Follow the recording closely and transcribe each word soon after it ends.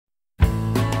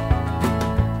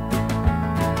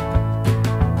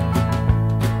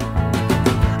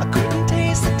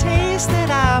taste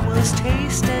that I was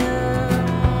tasting.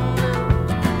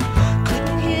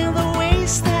 Couldn't hear the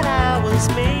waste that I was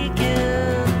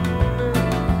making.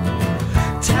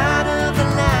 Tired of the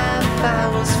life I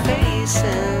was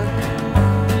facing.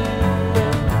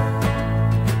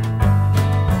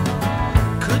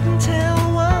 Couldn't tell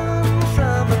one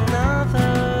from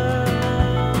another.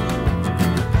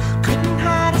 Couldn't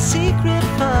hide a secret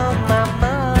from my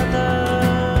mother.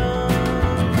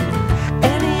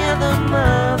 Any other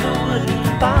mother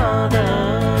wouldn't bother.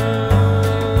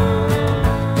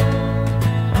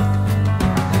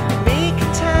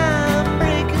 Making time,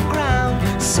 breaking ground,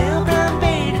 silver and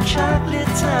baited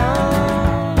chocolate town.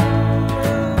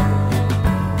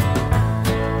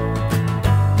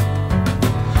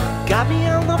 Got me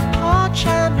on the porch,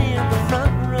 I'm in the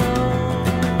front row.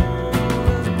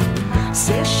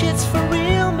 Say shit's for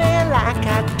real, man, like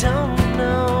I don't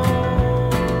know.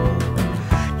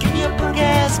 Give me up and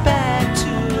gas back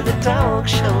to the dog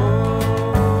show.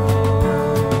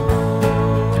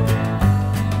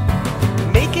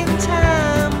 Making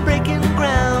time, breaking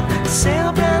ground,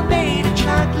 sail brown baited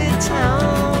chocolate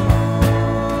town.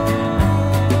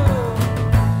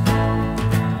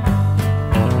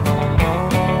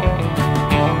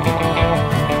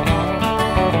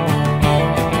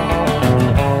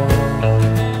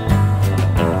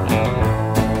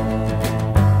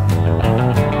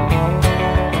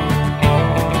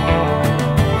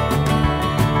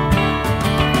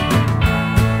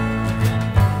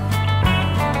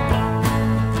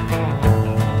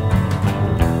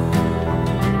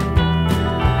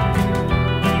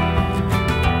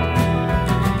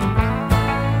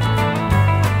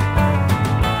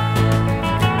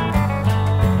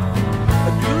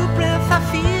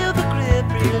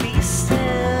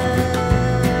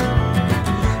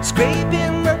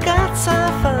 Scraping the guts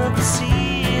off of the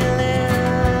ceiling.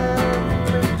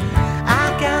 I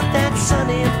got that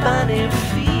sunny, funny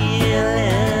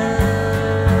feeling.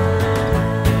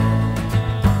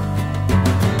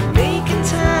 Making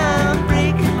time,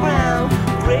 breaking ground,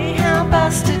 Greyhound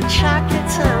busted chocolate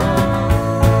town.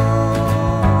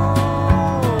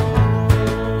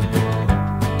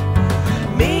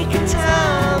 Making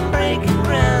time, breaking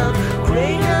ground,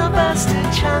 Greyhound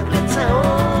busted chocolate town.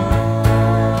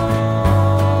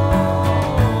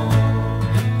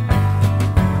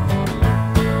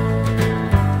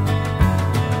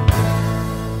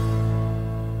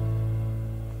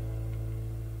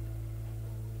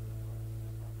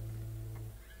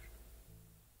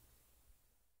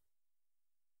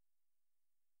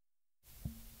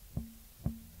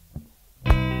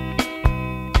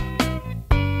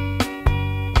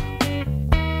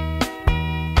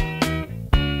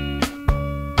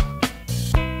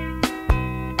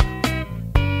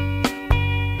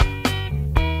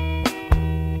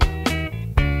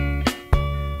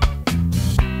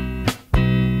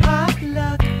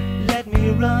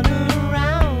 Run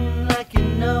around like you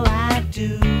know I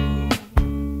do.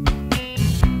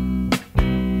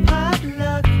 Hard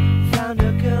luck, found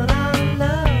a girl I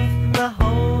love my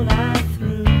whole life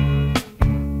through.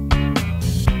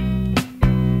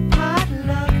 Hard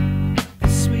luck, the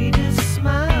sweetest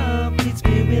smile greets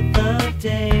me with the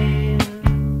day.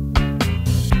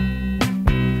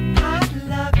 Hard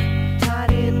luck,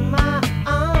 tied in my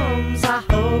arms, I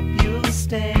hope you'll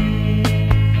stay.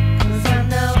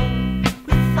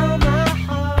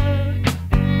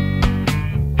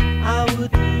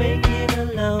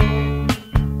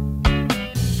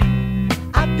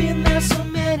 So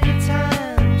many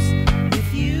times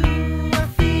with you, I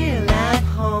feel at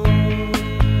home.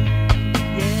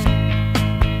 Yeah.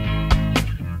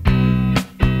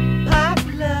 Pop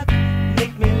luck,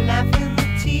 make me laugh and the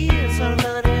tears are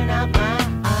running out my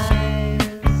eyes.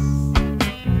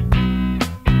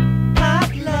 Pop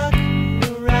luck,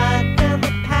 you ride down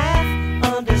the path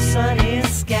under sunny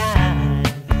skies.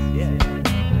 Yeah.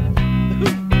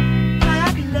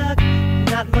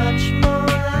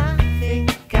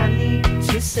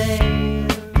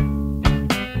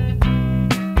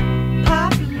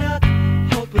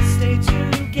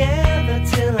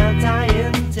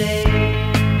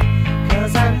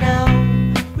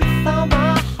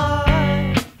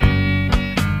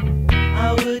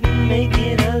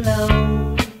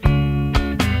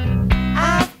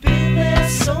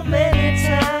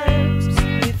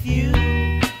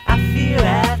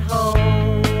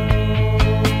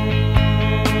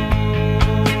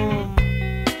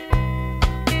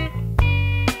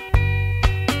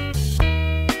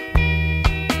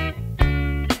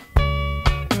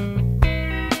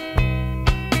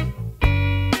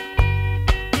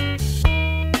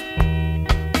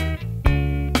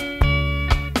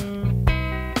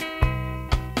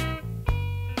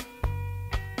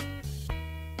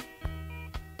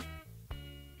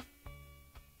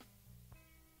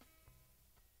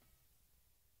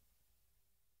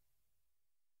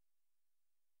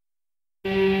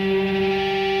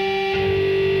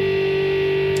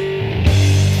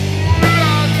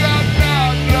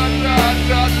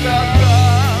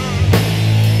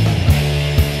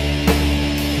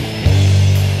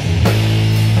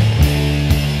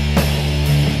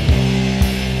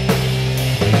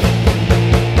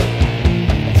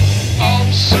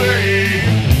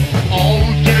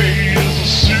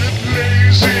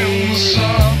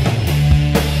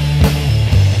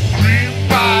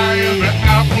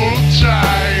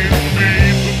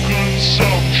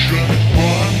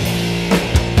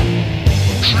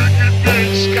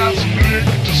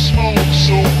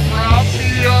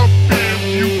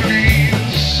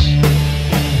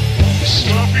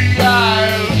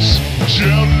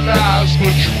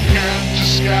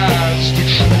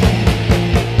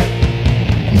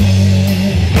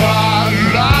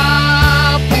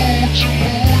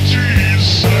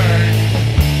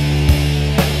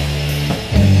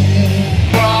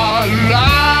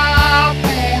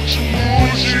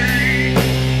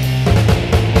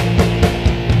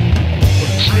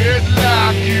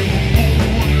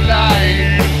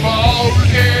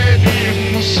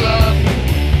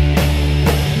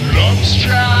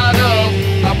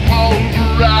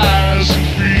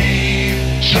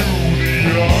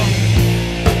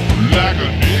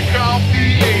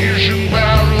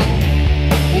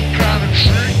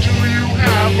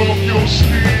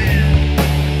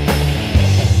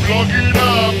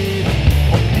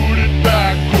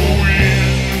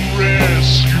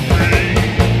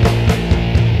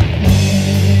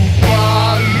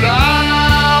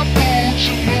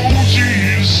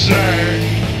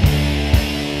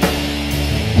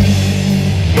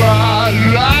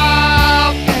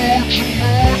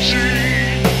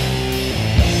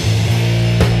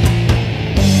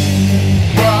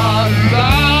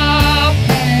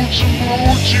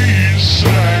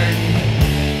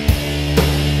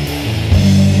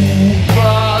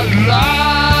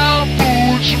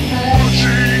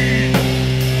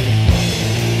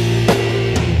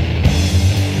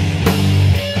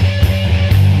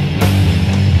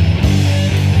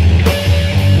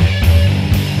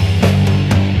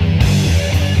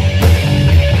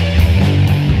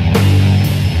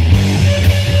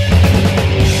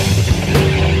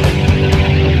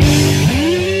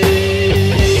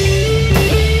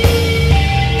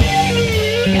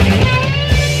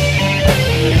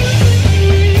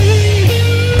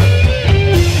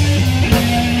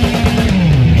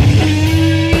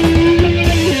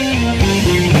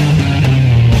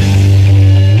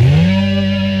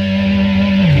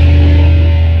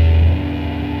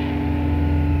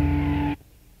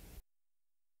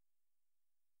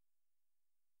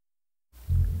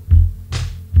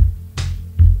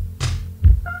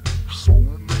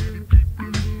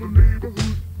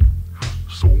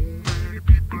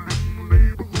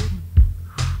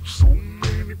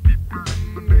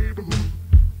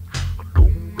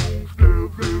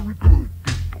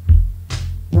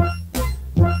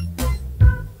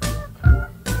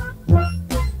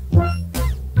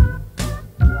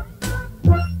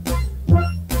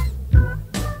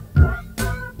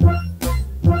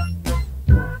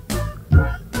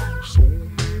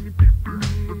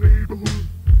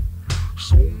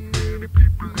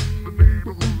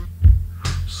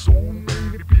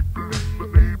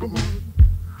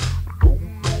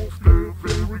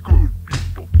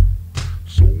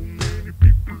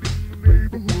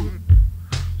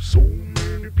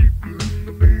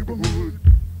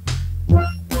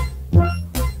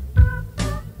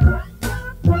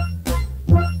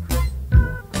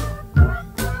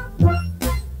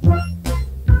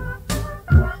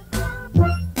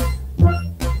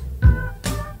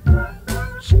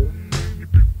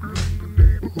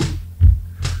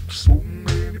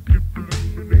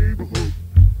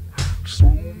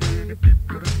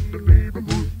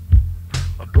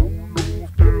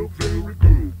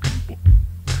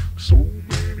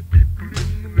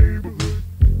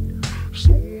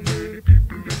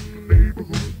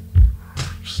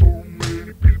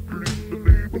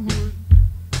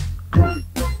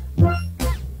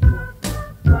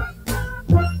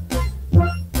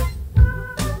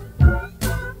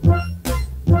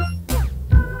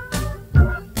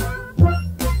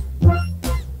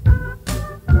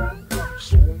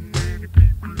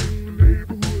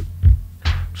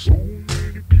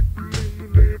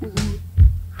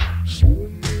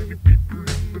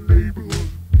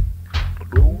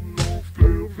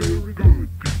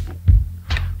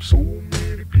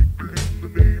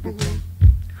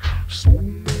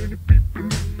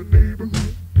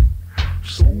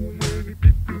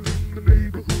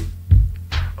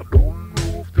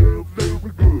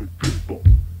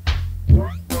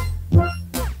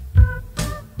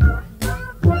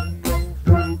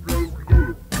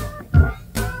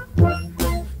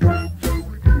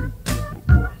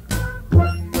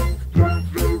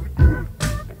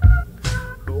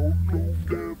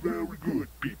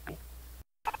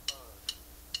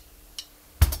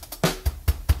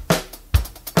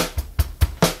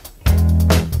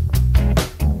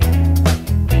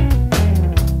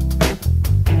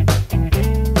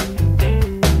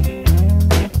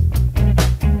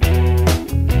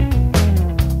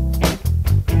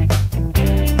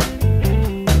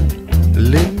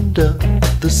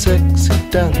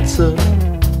 dancer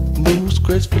moves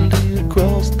gracefully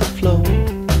across the floor.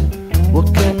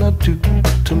 What can I do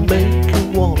to make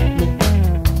you want me?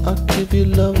 I'll give you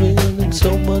loving and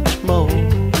so much more.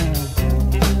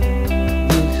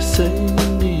 Will you say you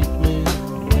need me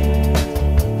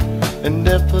and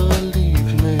never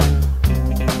leave me?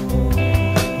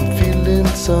 I'm feeling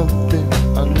something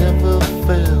I never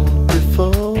felt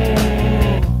before.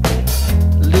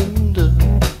 Linda,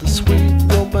 the sweet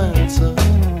romancer,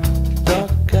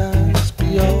 dark eyes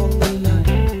beyond the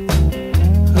light.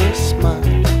 Her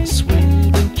smile is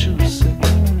sweet and juicy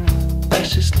as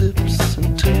she slips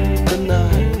into the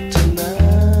night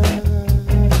tonight.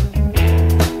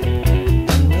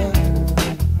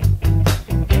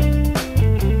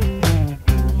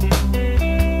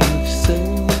 Will you say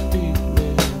you need me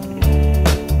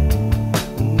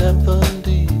and never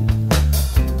leave?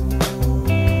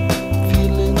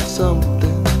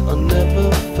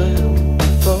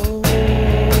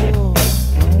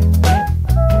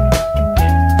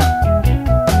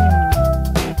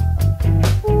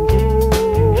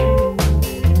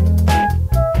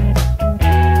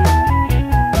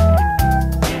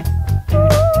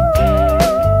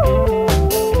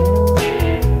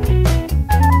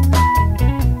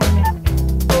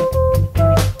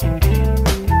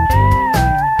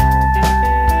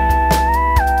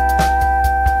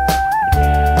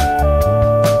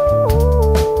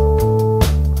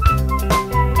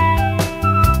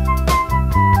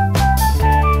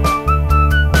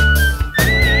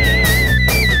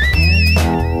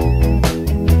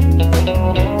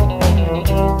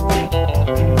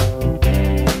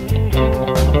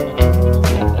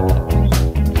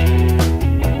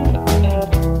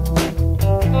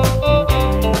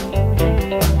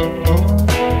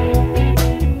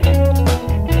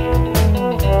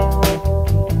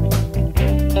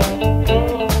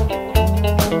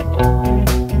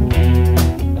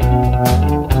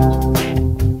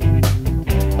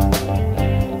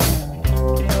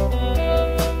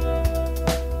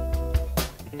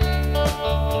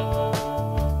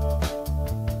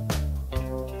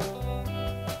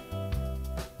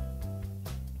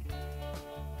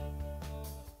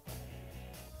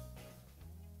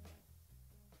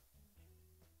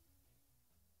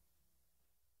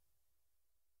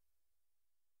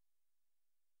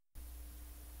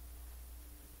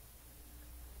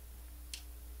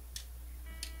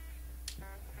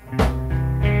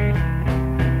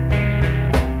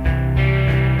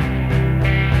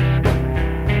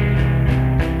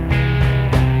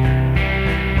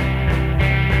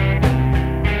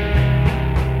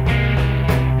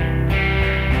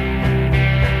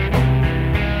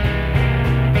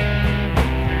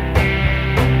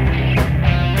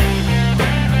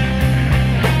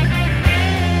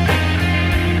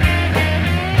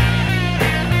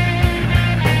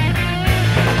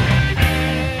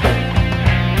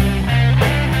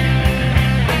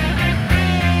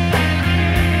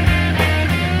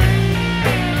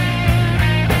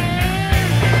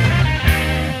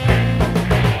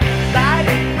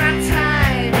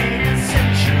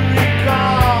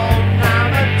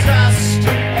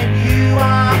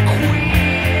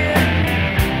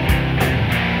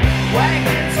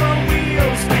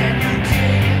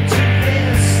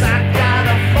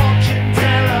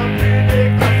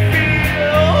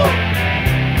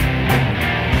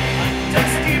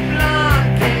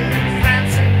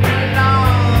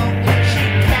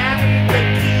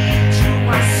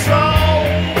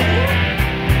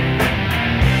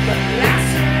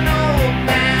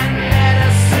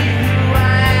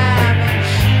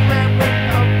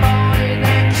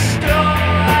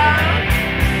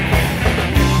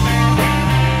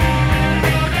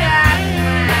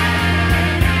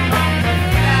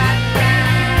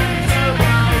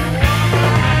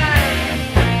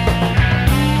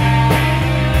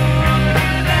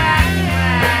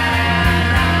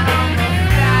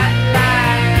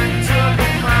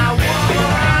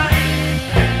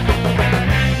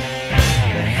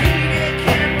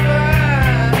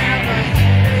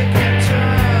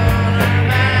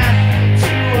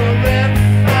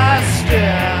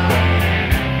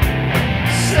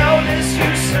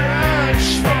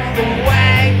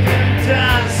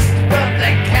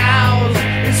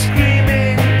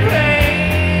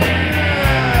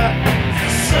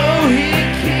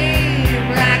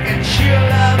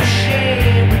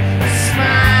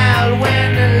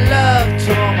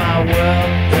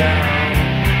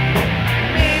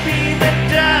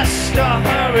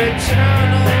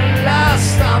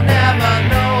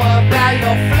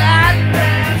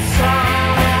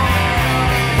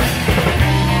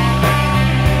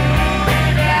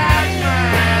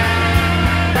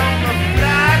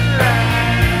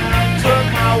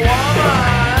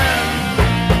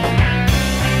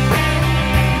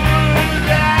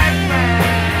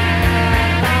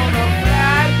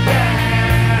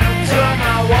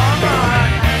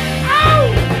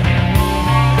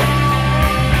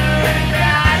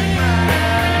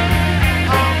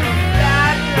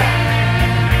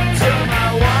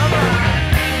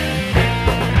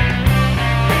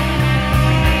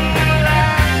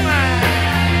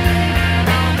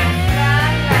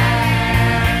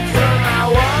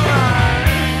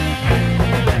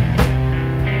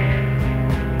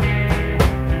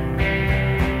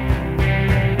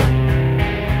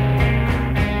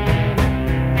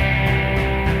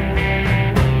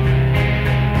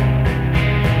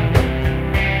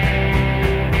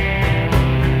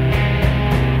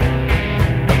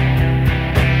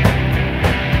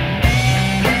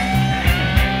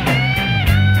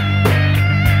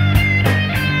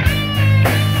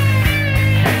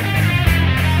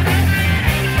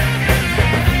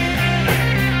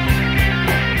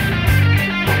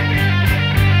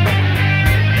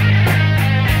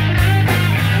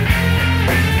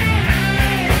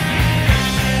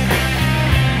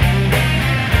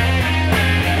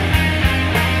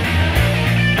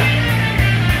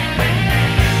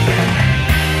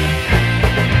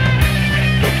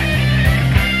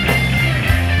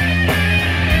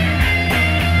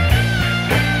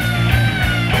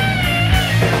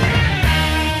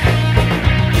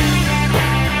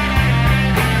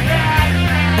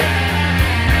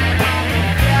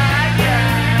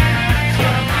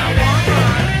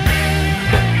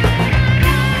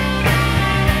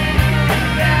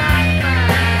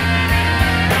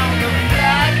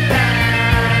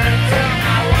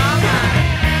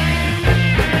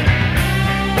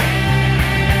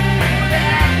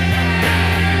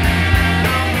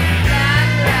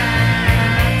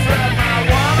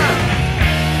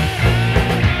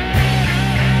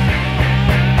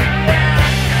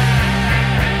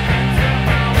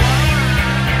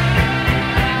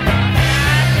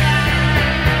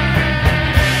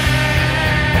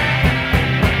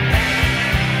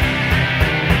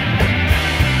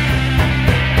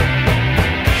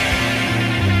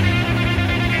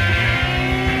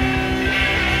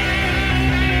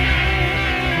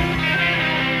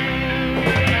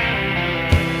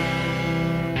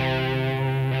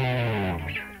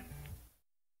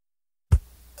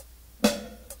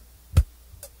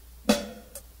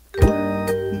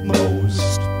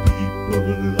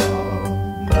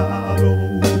 are not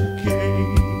okay,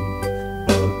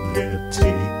 but they're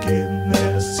taking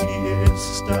their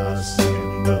siestas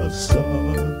in the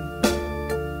sun.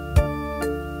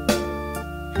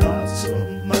 Got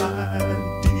some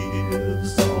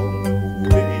ideas on the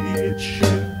way it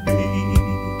should be,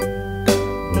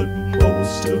 but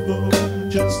most of them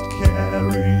just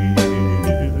carry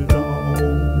it on.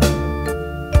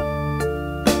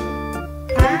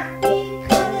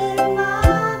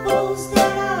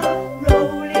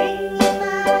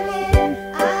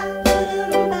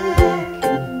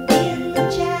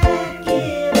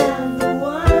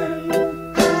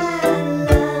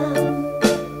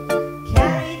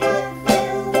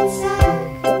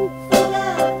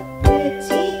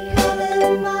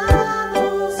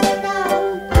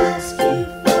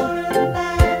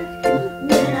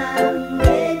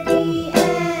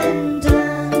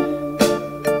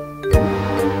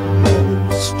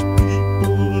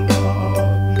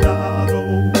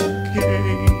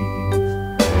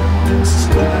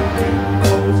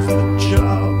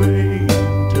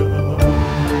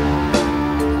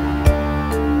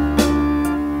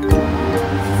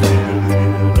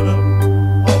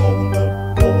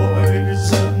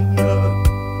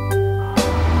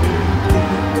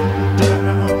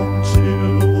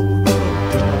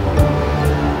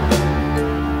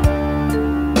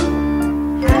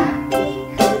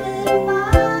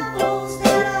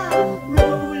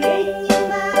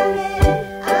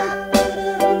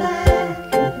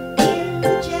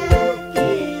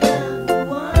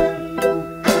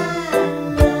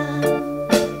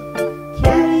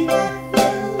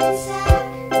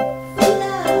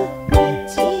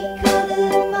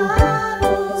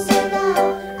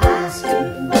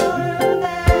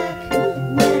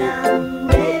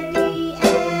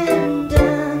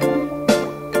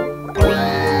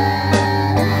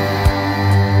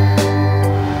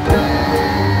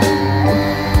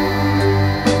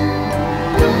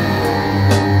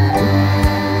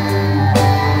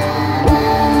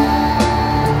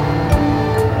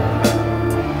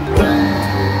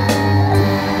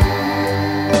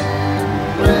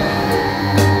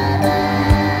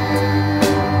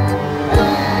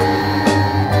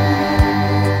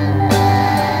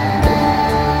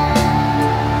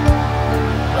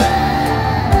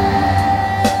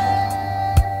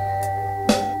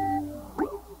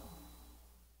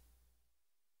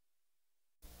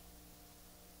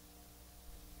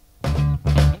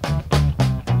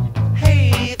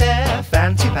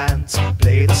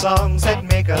 Play the songs that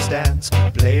make us dance.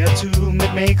 Play a tune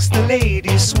that makes the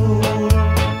ladies swoon.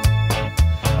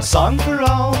 A song for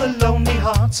all the lonely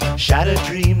hearts, shattered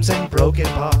dreams and broken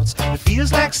parts. It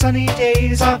feels like sunny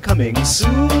days are coming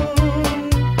soon.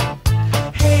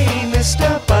 Hey,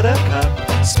 Mr.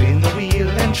 Buttercup, spin the wheel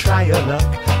and try your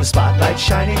luck. The spotlight's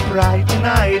shining bright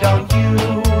tonight on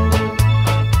you.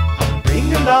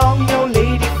 Bring along your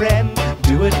lady friend,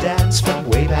 do a dance from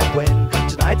way back when.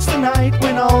 Tonight's the night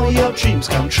when all your dreams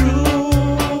come true.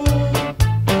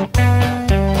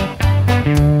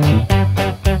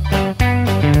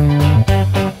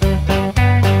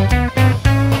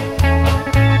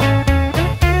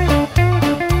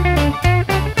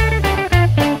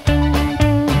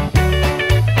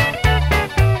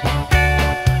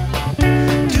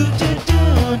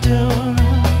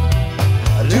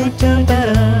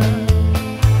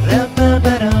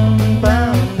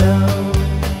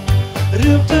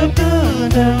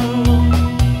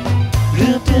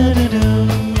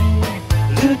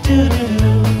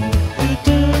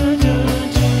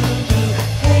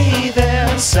 Hey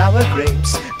there, sour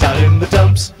grapes, down in the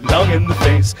dumps, long in the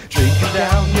face, drinking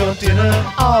down your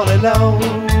dinner all alone.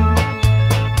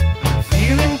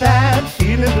 Feeling bad,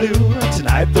 feeling blue,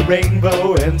 tonight the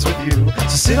rainbow ends with you.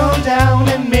 So sit on down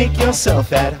and make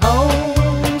yourself at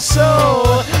home.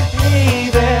 So, hey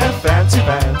there, fancy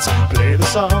pants, play the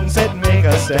songs that make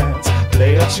us dance.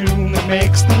 Play a tune that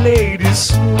makes the ladies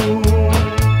swoon.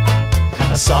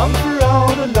 A song for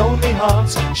all the lonely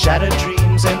hearts, shattered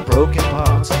dreams and broken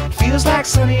parts. Feels like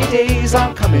sunny days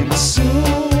are coming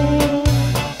soon.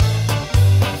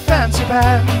 Fancy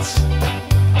pants,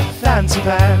 fancy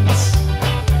pants,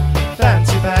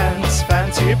 fancy pants,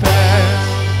 fancy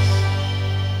pants.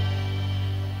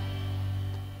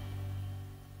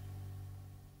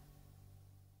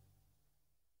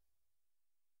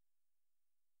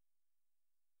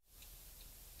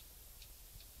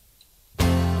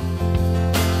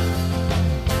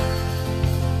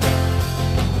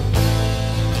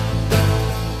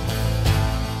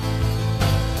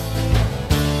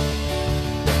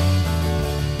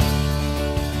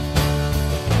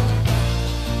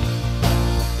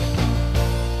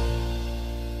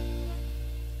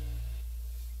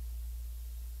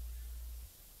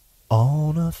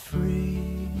 On a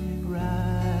free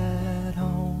ride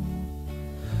home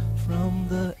from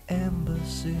the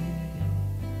embassy,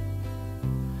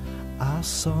 I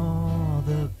saw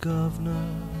the governor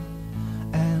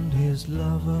and his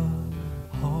lover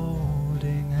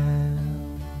holding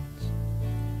hands.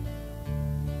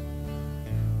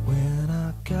 When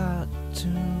I got to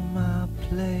my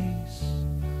place,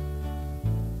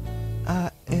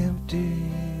 I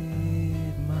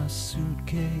emptied my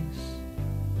suitcase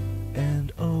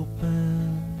and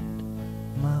opened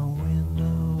my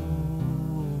windows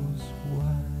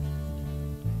wide.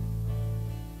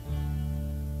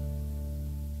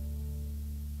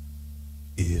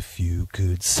 If you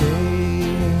could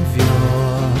save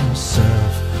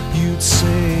yourself, you'd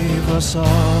save us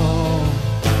all.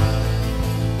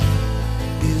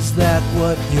 Is that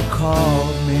what you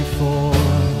called me for?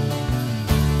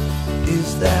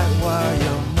 Is that why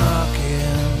you're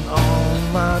knocking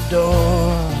on my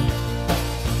door?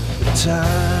 The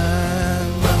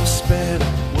time I've spent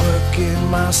working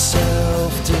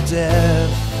myself to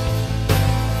death,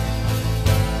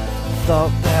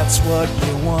 thought that's what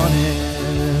you wanted.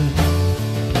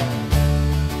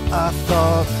 I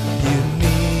thought you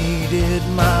needed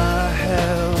my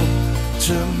help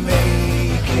to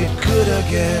make it good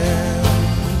again,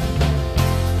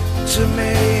 to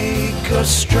make us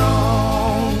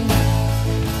strong,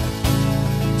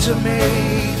 to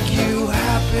make you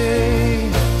happy,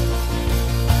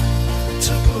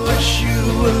 to push you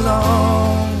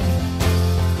along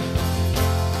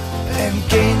and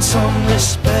gain some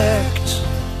respect,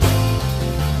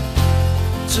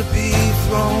 to be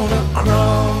thrown a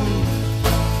crumb.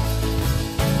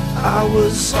 I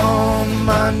was on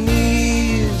my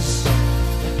knees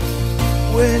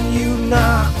when you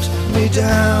knocked me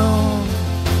down.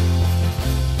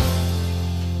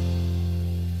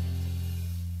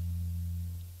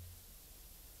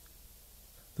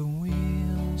 The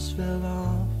wheels fell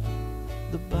off,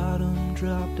 the bottom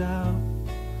dropped out,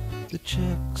 the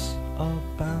checks all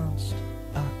bounced.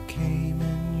 I came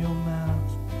in your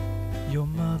mouth, your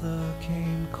mother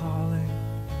came calling,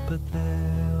 but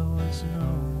there was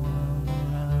no one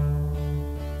around.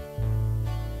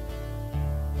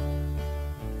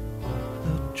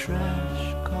 The trash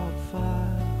caught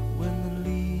fire when the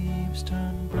leaves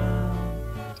turned brown.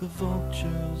 The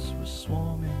vultures were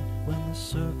swarming when the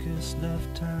circus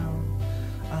left town.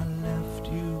 I left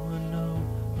you a note,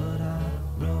 but I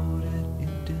wrote it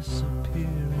in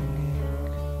disappearing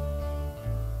ink.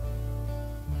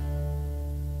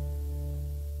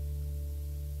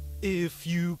 If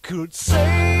you could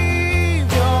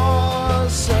save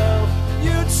yourself,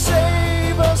 you'd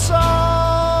save us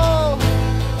all.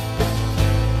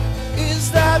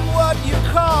 Is that what you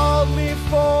called me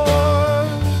for?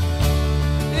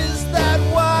 Is that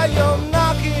why you're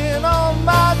knocking on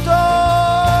my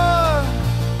door?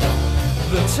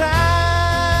 The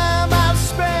time I've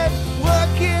spent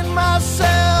working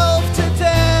myself to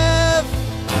death,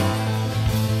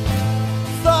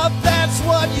 thought that's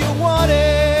what you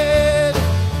wanted.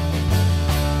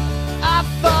 I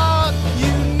thought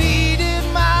you needed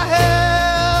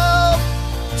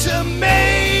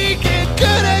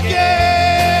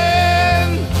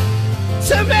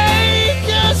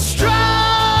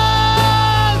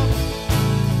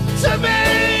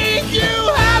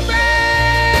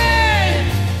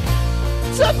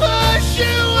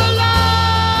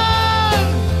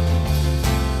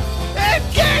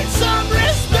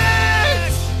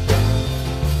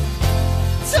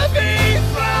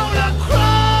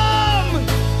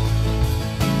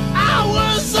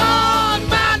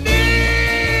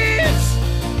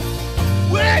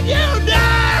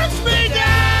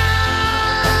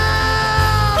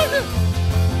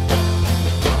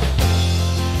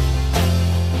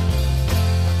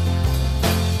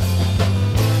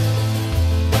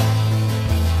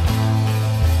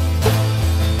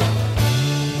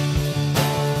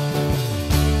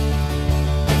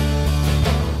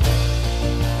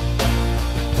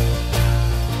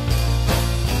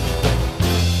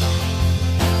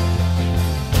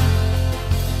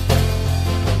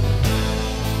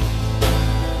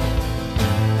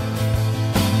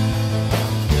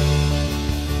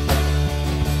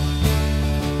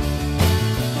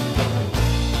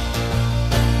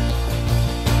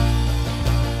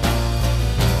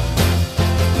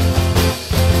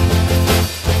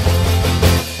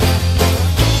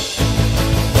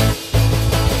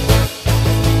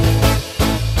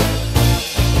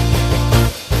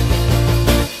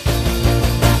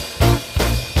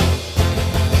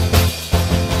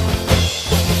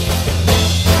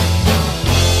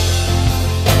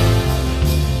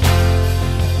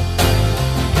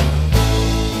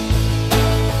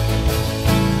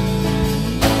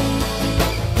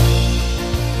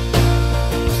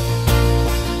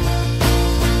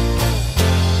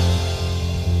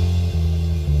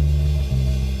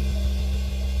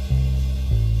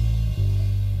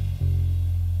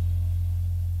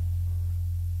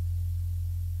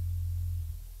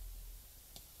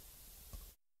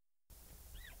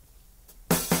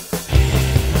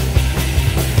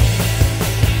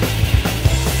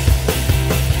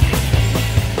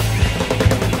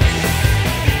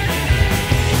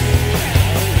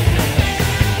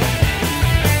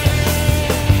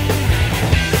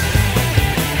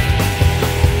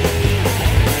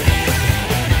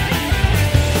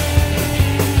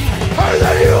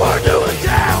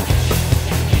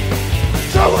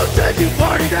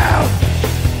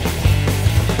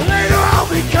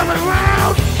coming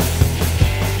round.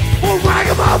 We'll whack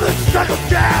 'em up and suck 'em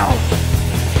down.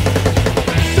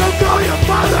 Don't call your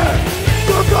mother,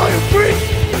 don't call your priest,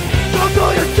 don't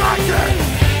call your doctor,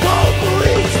 call the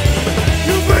police.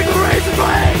 You bring the razor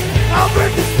blade, I'll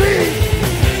bring the speed.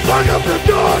 Fuck up the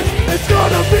doors, it's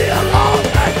gonna be a long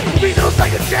night. There'll be no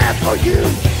second chance for you.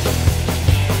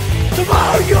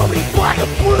 Tomorrow you'll be black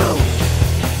and blue.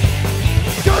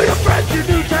 Show your friends your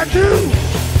new tattoo.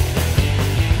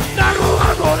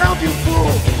 911 won't help you,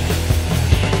 fool.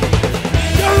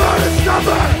 You're gonna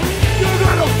suffer, you're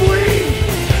gonna bleed.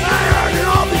 I heard it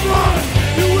all before,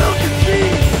 you will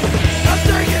concede. I'm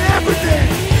taking everything,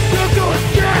 you're going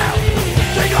down.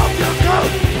 Take off your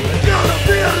coat, it's gonna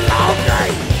be a long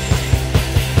night.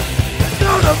 It's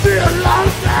gonna be a long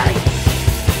night.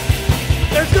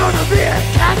 There's gonna be a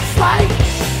cat fight.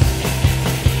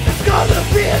 It's gonna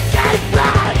be a cat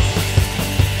fight.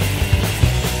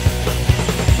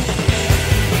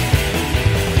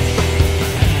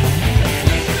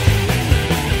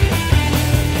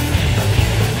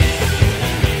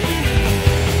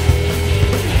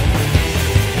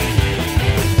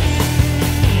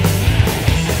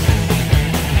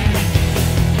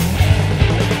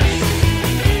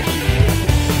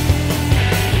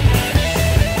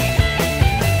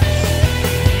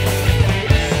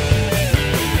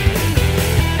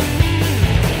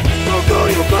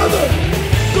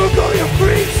 Don't call your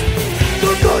priest,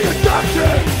 don't call your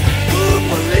doctor, call the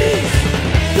police.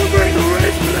 You bring the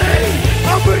razor blade,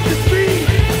 I'll bring the speed.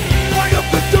 Lock up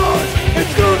the doors,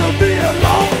 it's gonna be a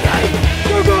long night.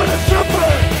 You're gonna suffer,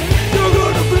 you're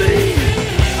gonna bleed.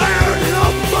 I heard it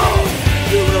all before,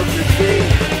 you will succeed.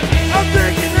 I'm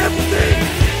taking everything,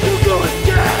 you're going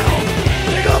down.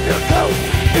 Take off your coat,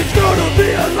 it's gonna be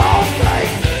a long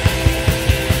night.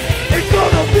 It's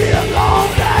gonna be a long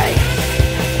night.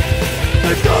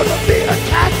 There's gonna be a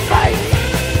cat fight.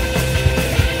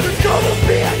 There's gonna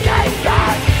be a cat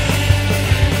fight.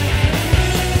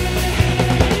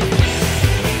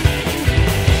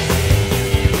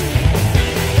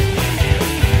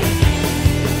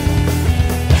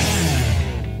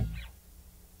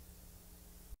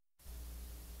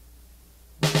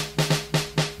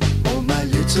 Oh, my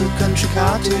little country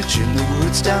cottage in the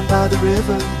woods down by the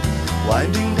river,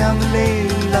 winding down the lane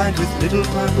lined with little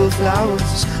purple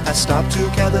flowers. I stop to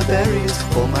gather berries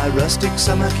for my rustic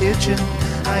summer kitchen.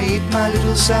 I eat my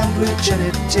little sandwich and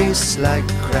it tastes like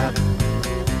crap.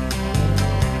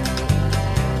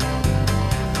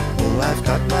 Oh, I've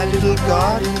got my little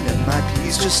garden and my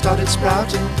peas just started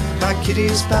sprouting. My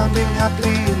kitty's bounding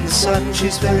happily in the sun,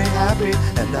 she's very happy.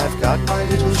 And I've got my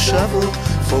little shovel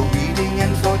for weeding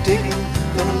and for digging.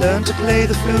 Gonna learn to play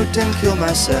the flute and kill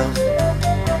myself.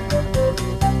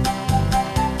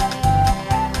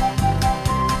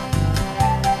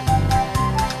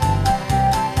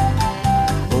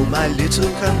 My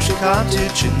little country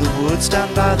cottage in the woods down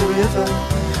by the river,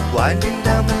 winding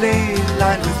down the lane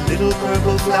lined with little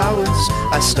purple flowers.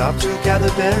 I stop to gather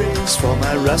berries for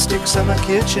my rustic summer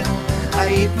kitchen. I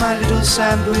eat my little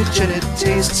sandwich and it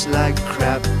tastes like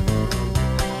crap.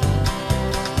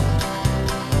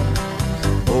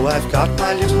 Oh, I've got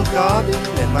my little garden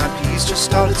and my peas just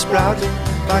started sprouting.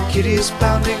 My kitty's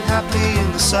bounding happily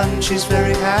in the sun, she's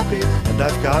very happy. And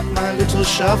I've got my little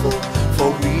shovel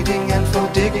for weeding and for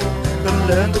digging. Gonna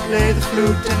learn to play the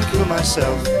flute and kill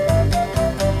myself.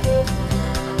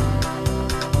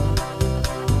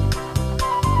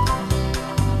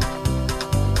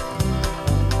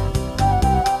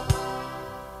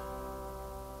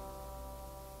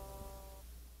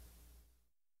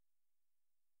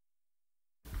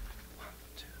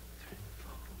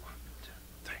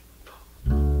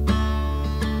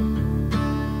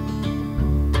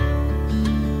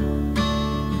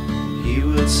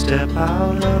 Step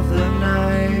out of the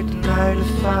night and light a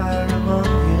fire among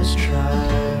his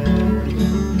tribe.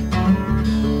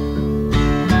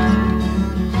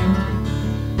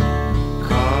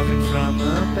 Carving from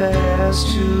the bears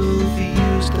to the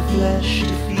use the flesh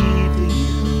to feed the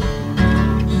youth.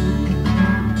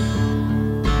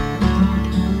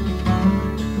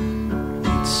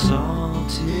 It's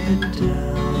salted down.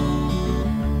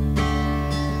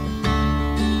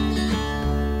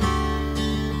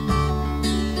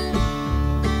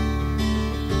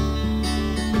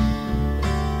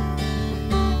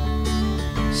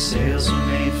 Sails were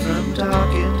made from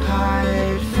darkened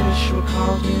hide, fish were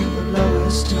caught in the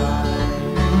lowest tide.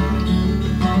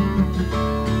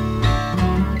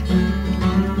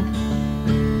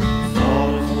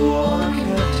 Thought of war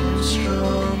kept him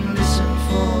strong, listen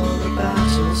for the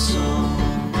battle song.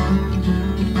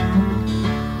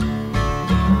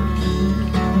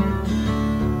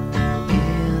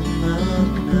 In the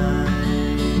night.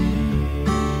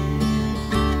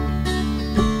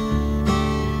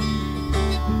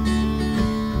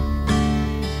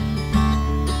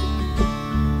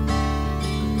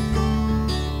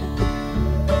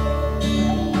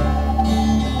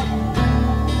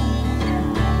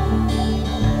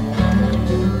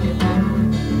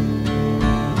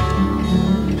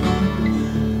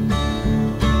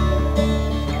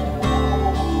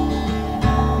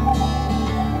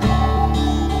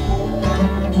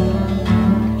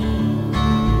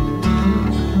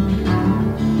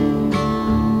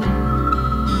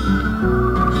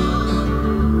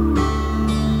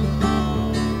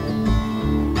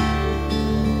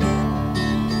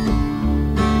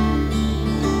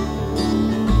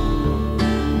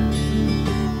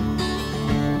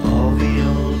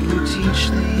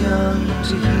 young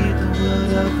to heed the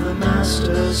word of the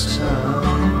master's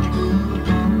tongue.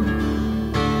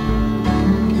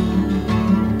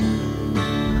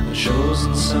 The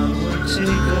chosen son would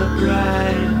take a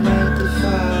bride and light the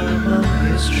fire among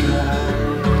his tribe.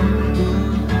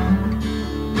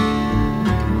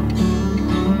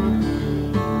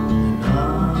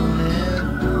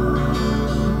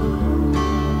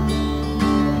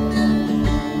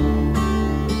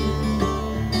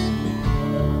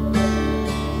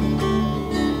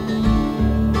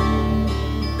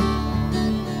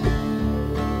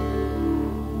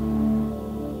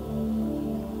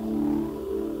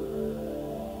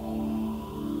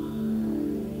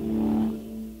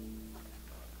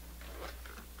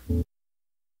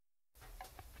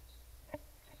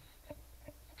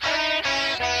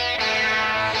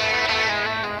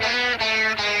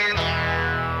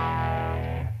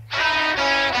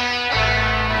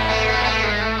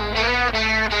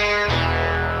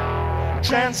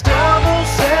 Trans double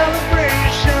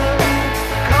celebration,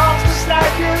 cosmos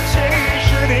like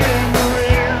mutation in the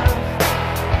rift.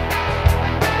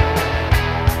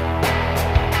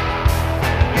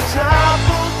 You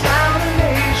toppled down a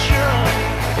nation,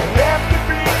 left the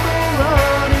people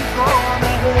running for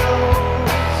the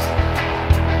hills.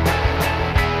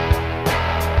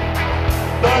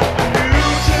 But the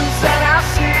mutants that I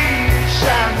see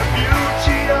shine the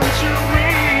beauty unto me.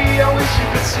 I wish you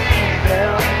could see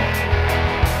them.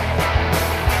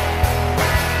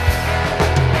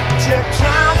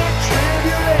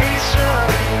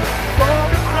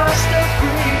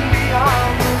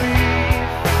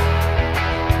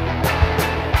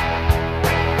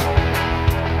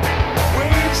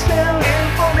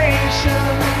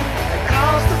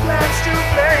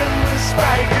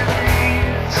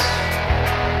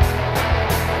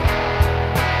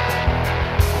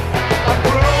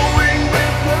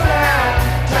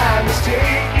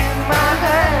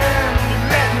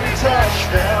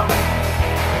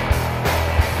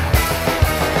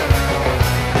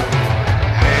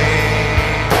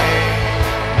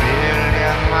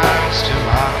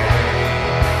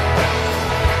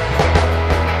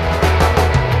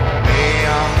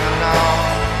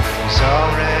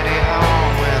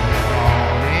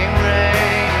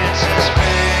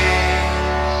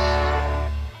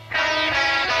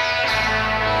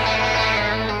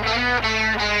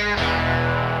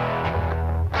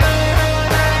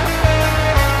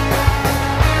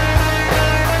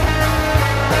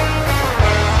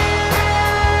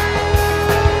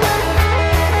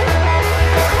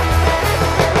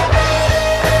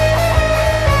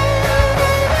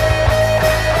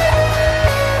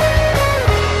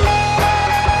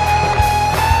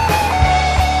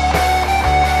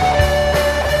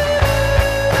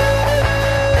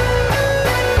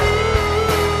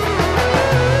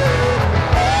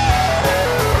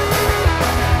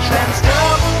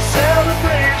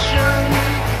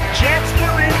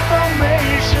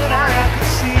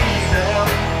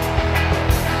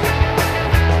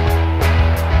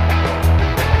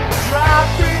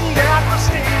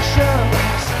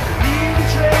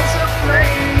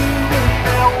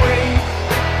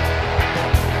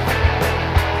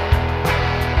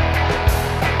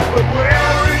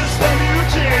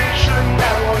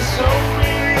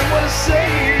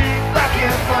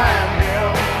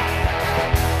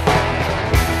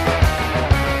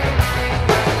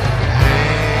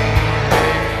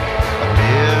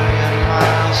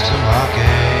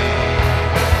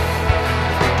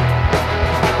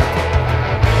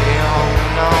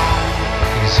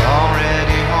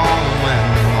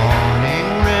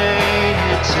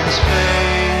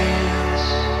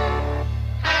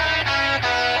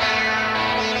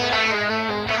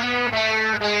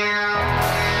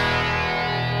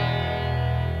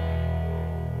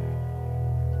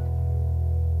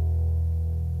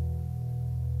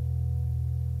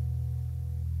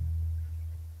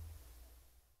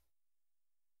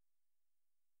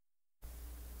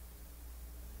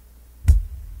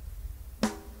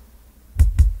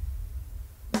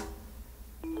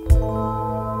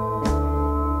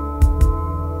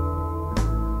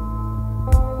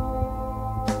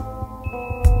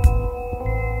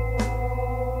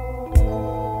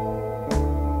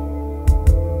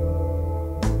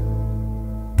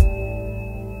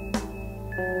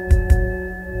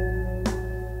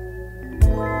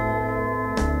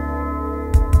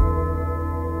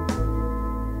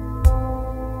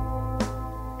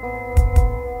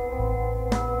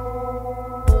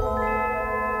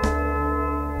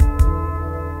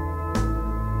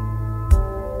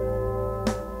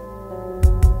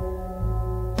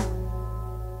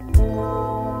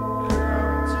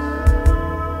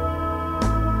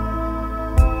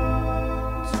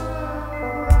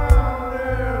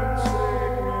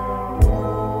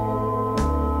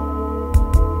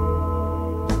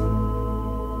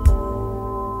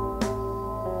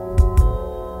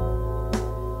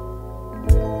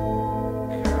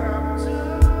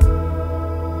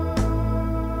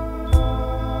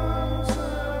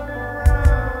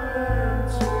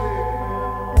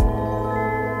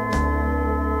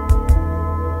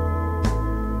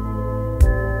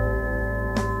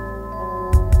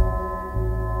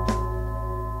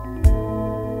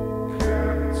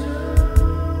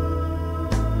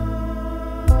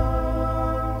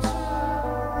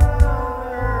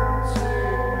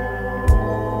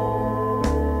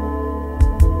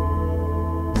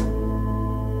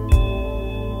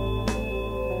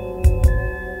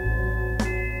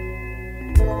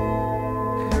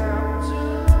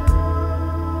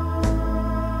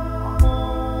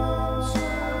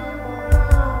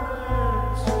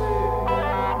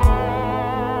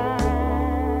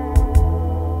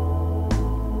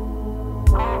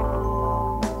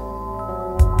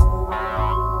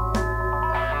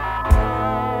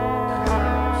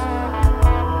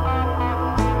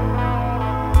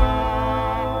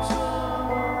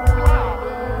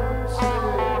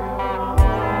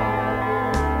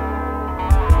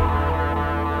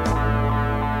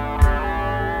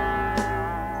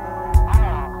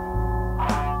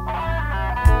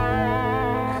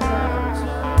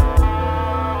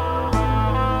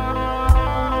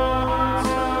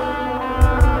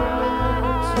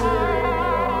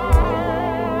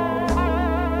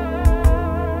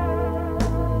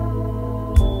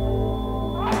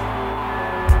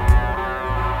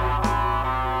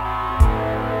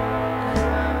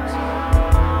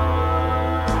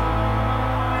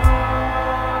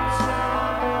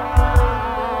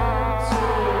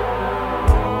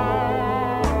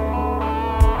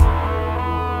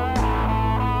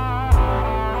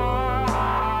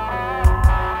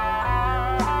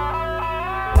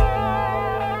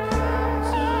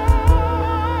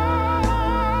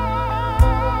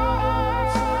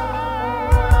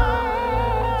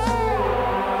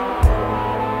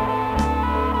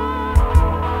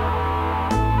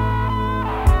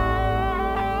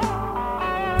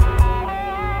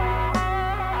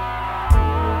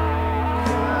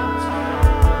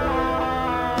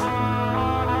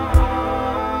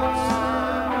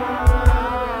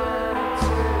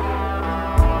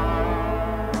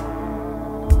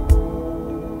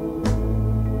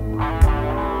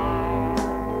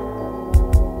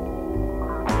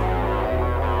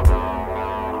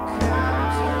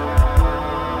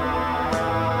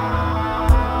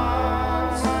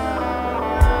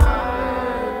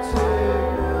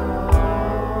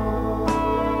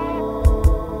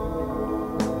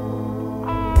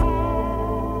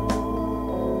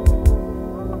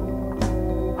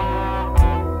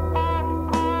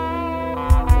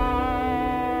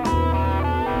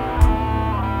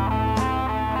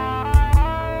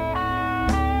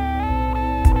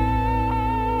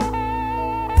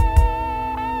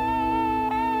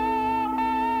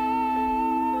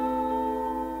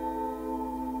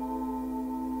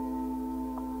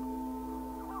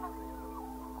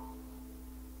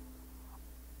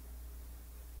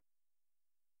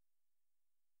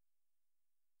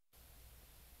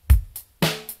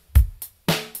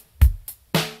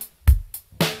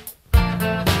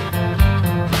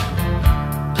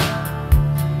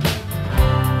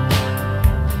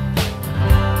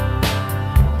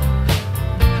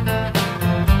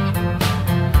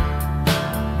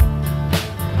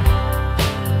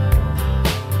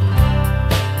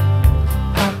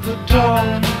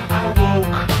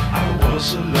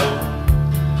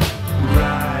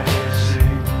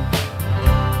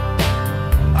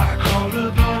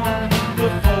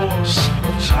 across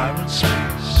of time and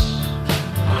space,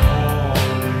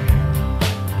 calling.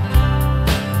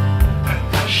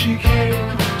 And as she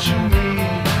came to me,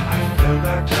 I fell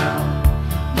back down,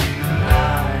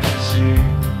 realizing,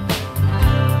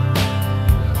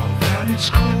 oh, that it's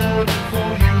good for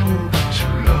you to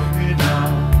love me now.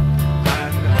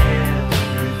 And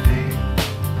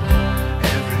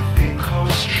everything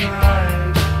was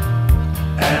tried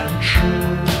and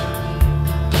true.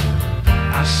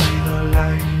 I see the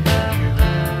light in you.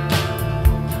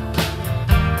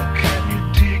 Oh, can you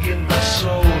dig in my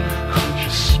soul? Could you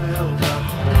smell the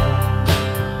whole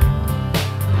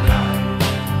light?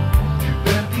 You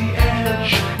bent the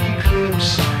edge,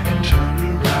 eclipse, and turned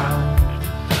around,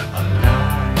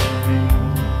 aligning.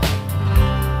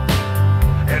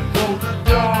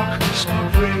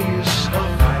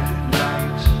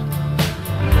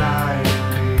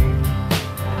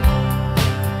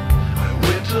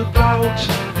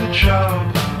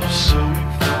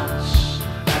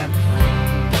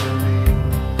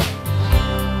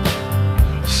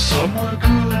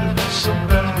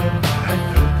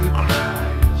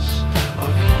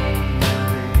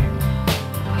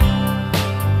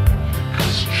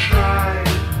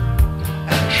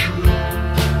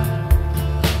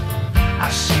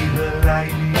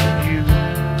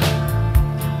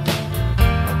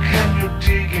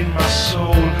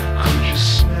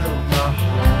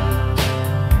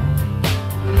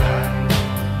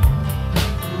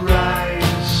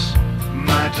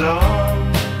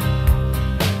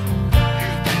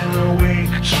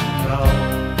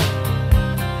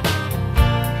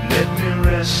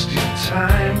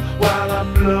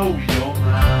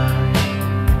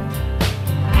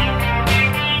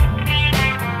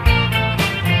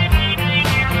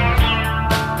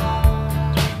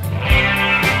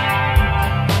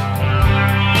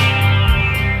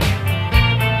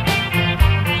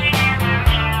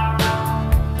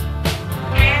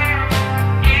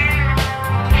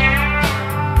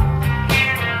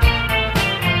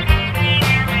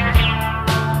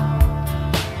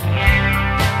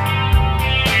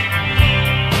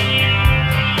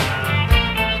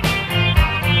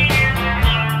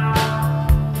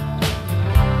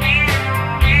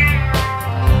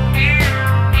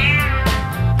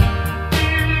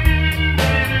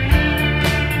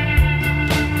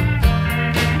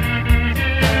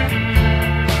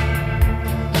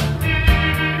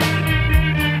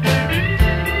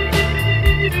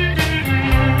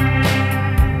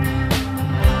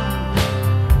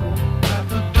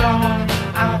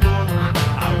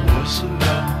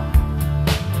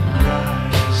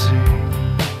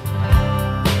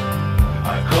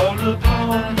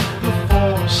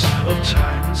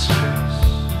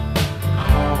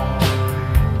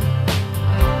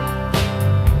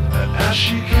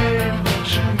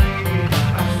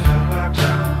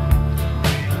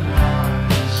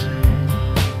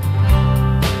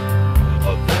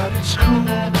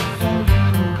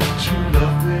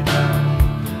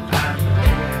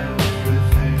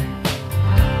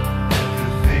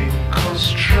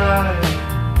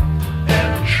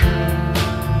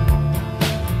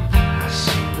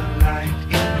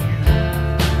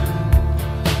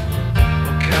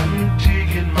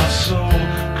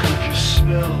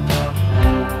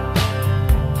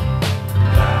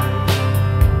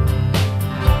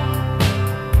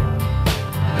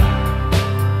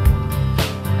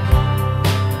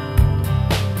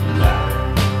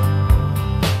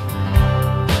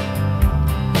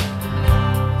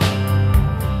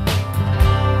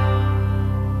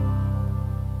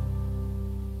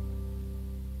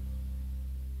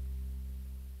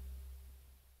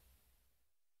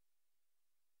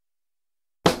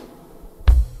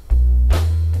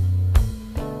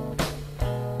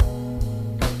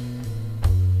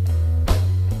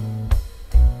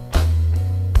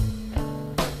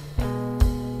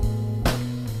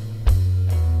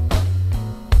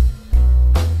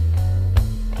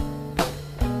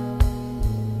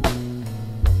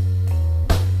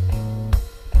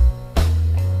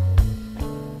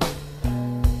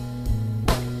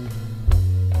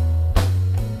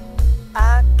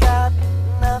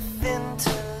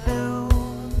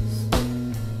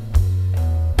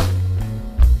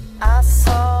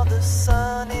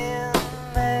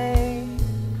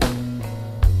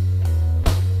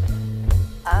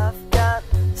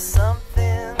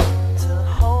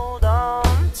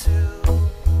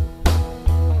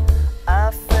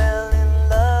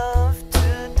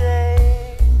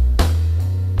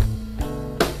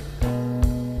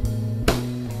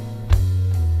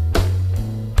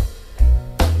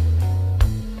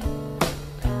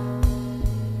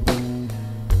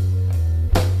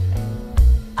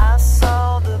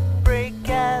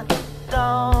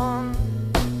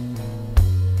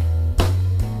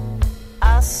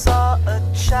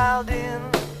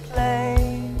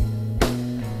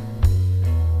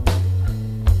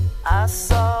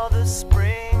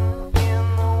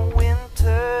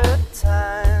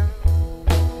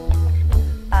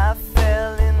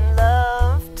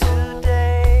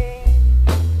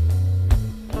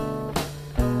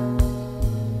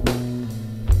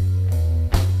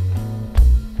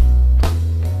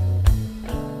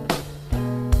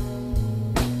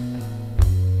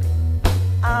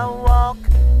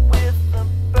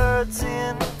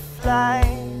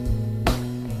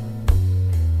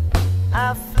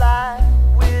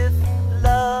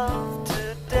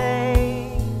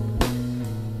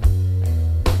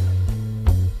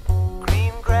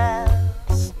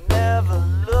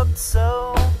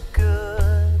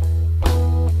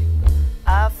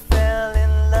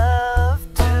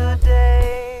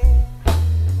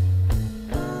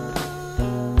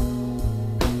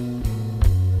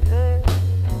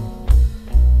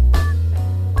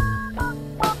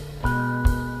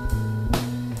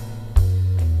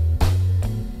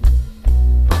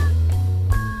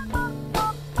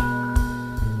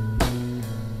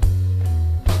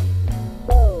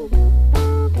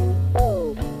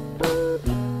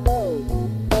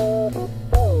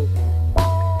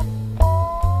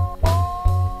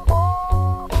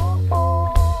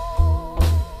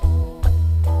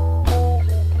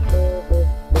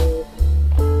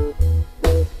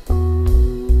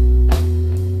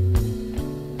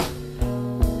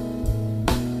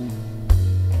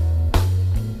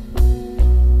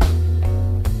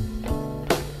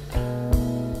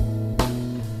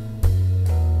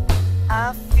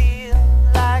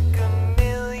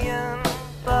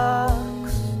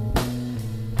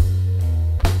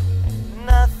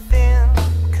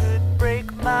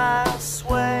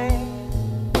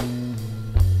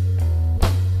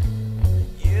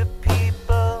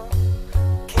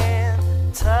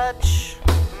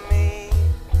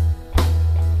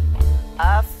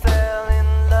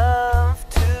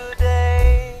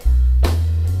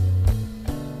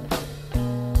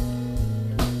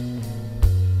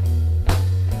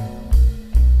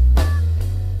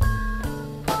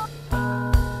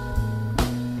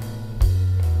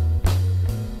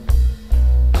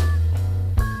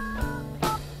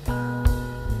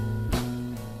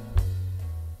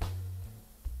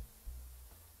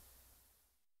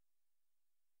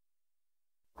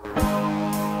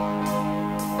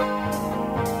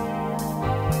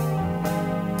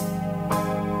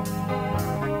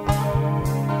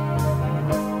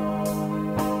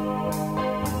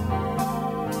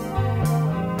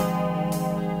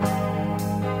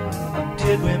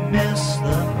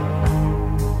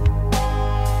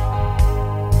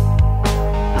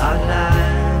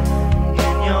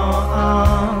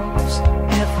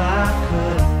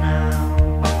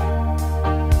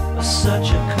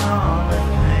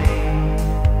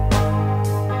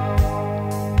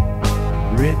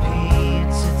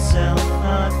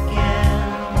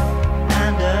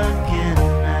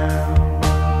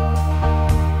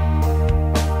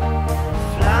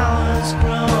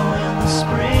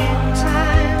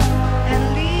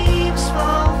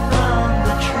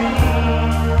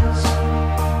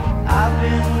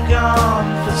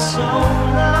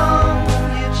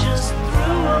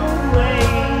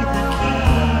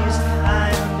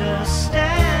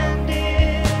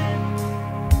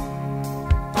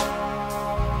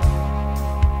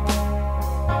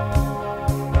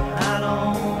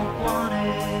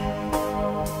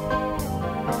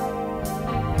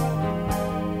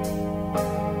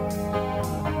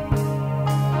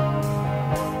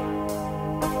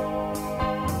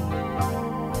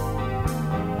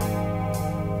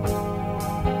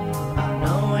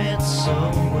 so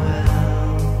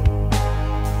well.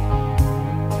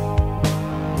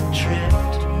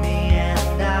 Tripped me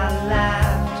and I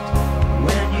laughed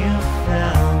when you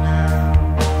fell now.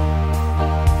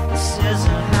 This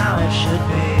isn't how it should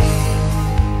be.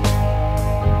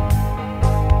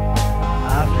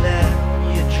 I've let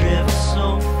you drift so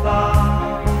far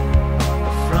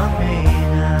from me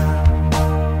now.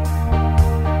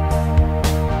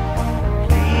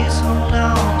 Please hold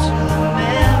on to the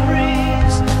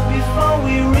memories before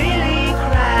we really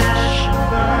crash and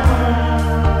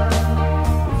burn.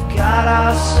 We've got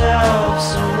ourselves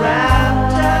so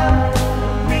wrapped up,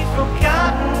 we've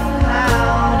forgotten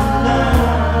how to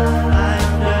learn. I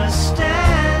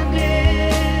understand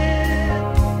it,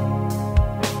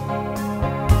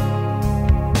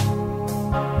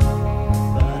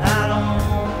 but I don't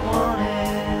want it.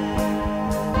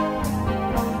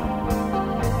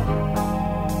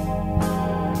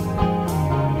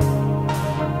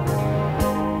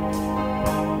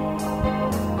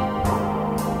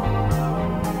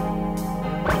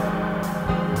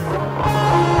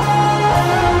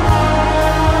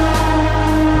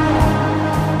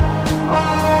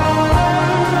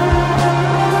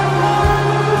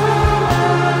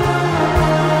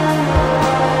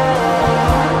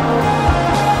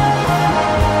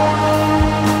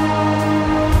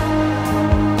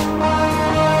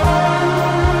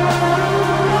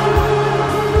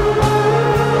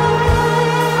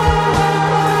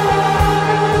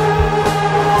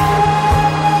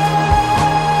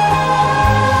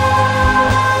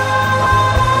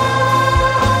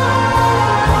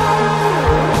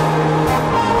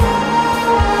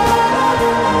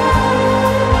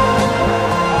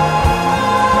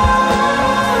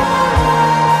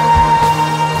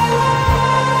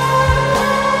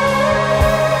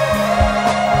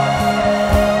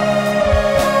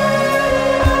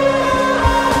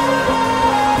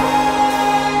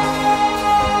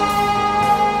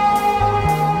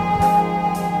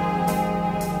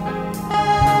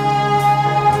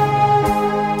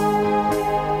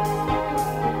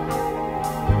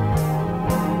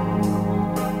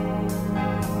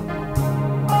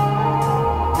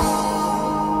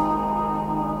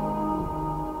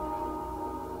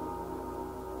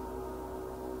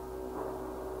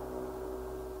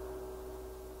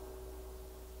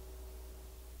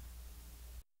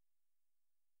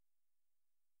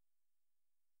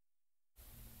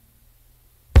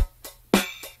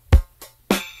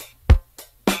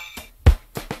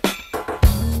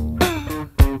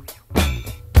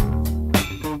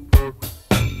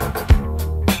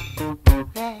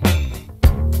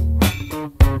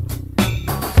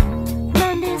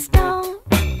 Monday's gone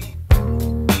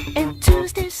and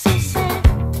Tuesday's so sad.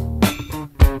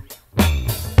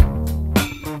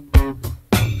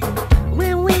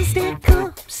 When Wednesday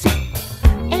comes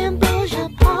and blows your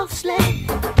parsley,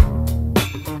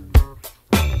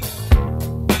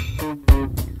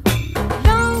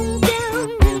 long down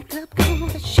makeup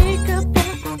gonna shake up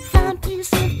that fine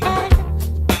piece of ass.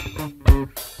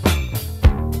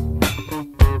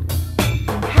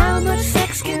 How much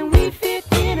sex can we fit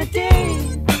in a day?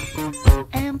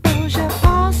 Ambrosia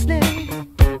parsley.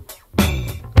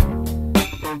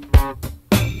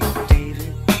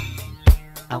 David,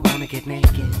 I wanna get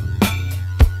naked.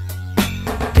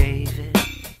 David,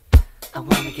 I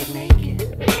wanna get naked.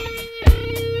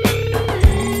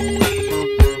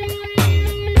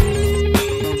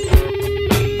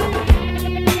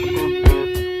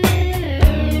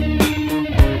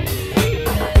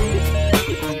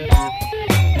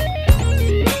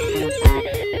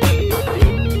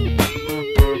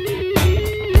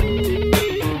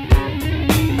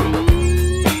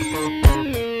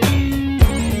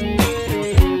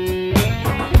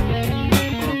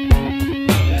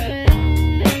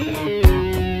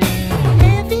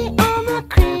 Heavy on the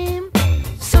cream,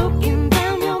 soaking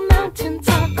down your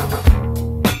mountaintop.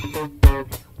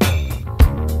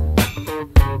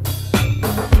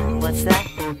 What's that?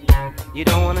 You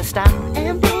don't wanna stop?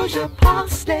 Ambrosia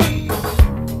parsley.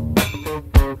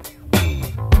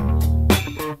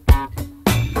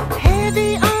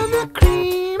 Heavy on the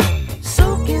cream,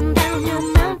 soaking down your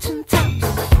mountaintops.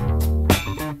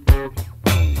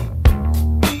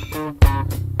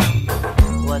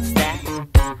 What's that?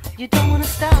 You don't wanna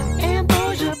stop.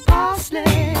 Ambrosia parsley.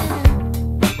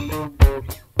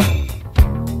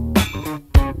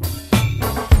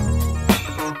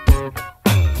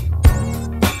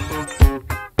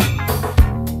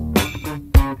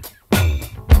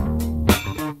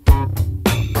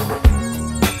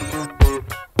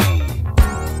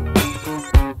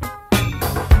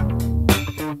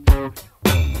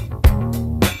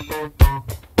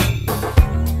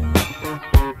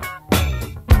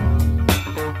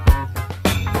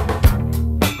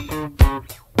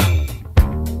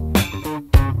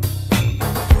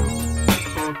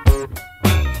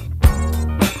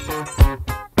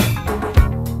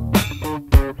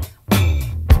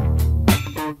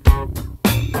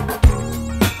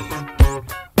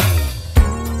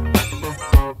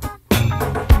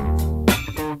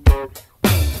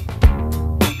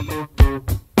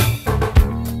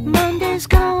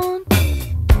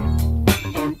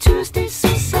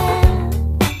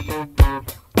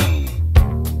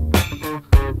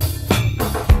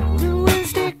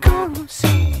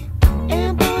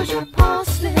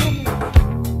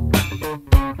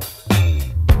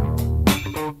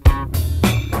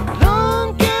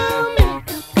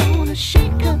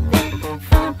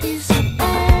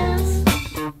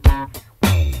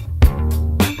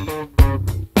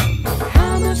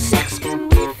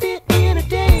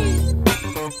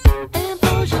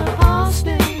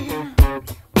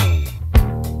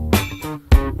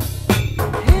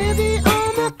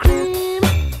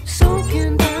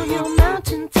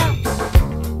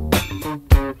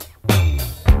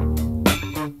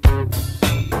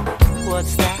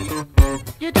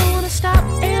 chop,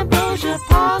 ambrosia,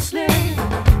 parsley.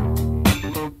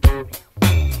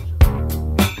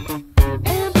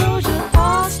 Ambrosia,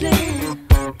 parsley.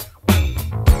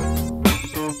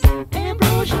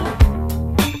 Ambrosia.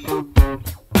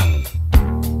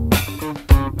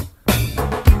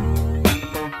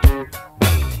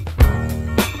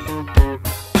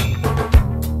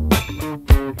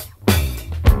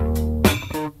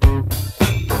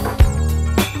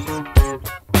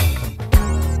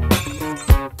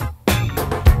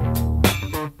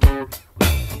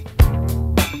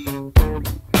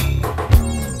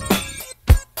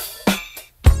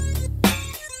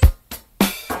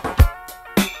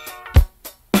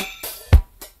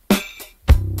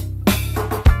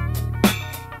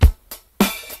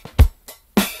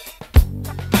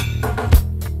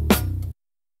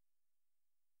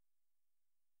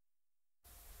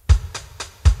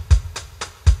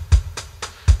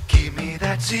 Give me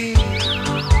that Z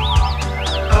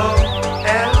O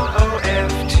L O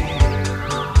F T.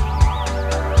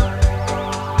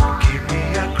 Give me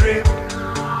a grip.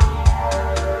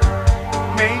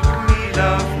 Make me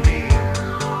love me.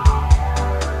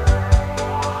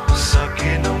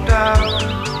 Sucking them down.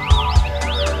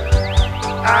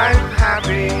 I'm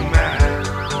happy man.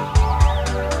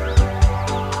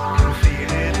 Can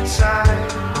feel it inside.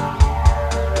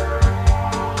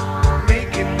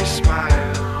 Making me smile.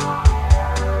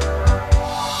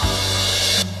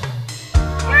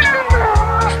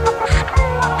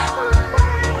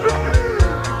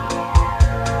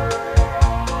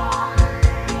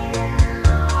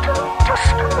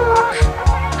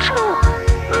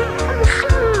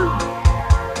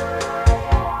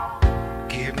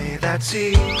 Give me that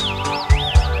Z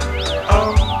O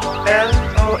L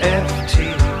O F T.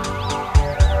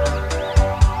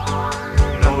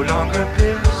 No longer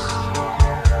piss.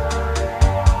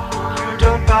 You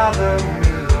don't bother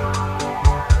me.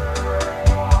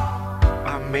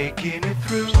 I'm making it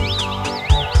through.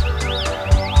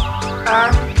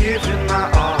 I'm giving my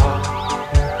all.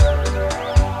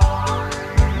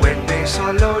 When bass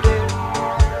are loaded,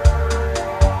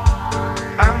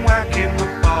 I'm whacking the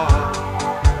ball.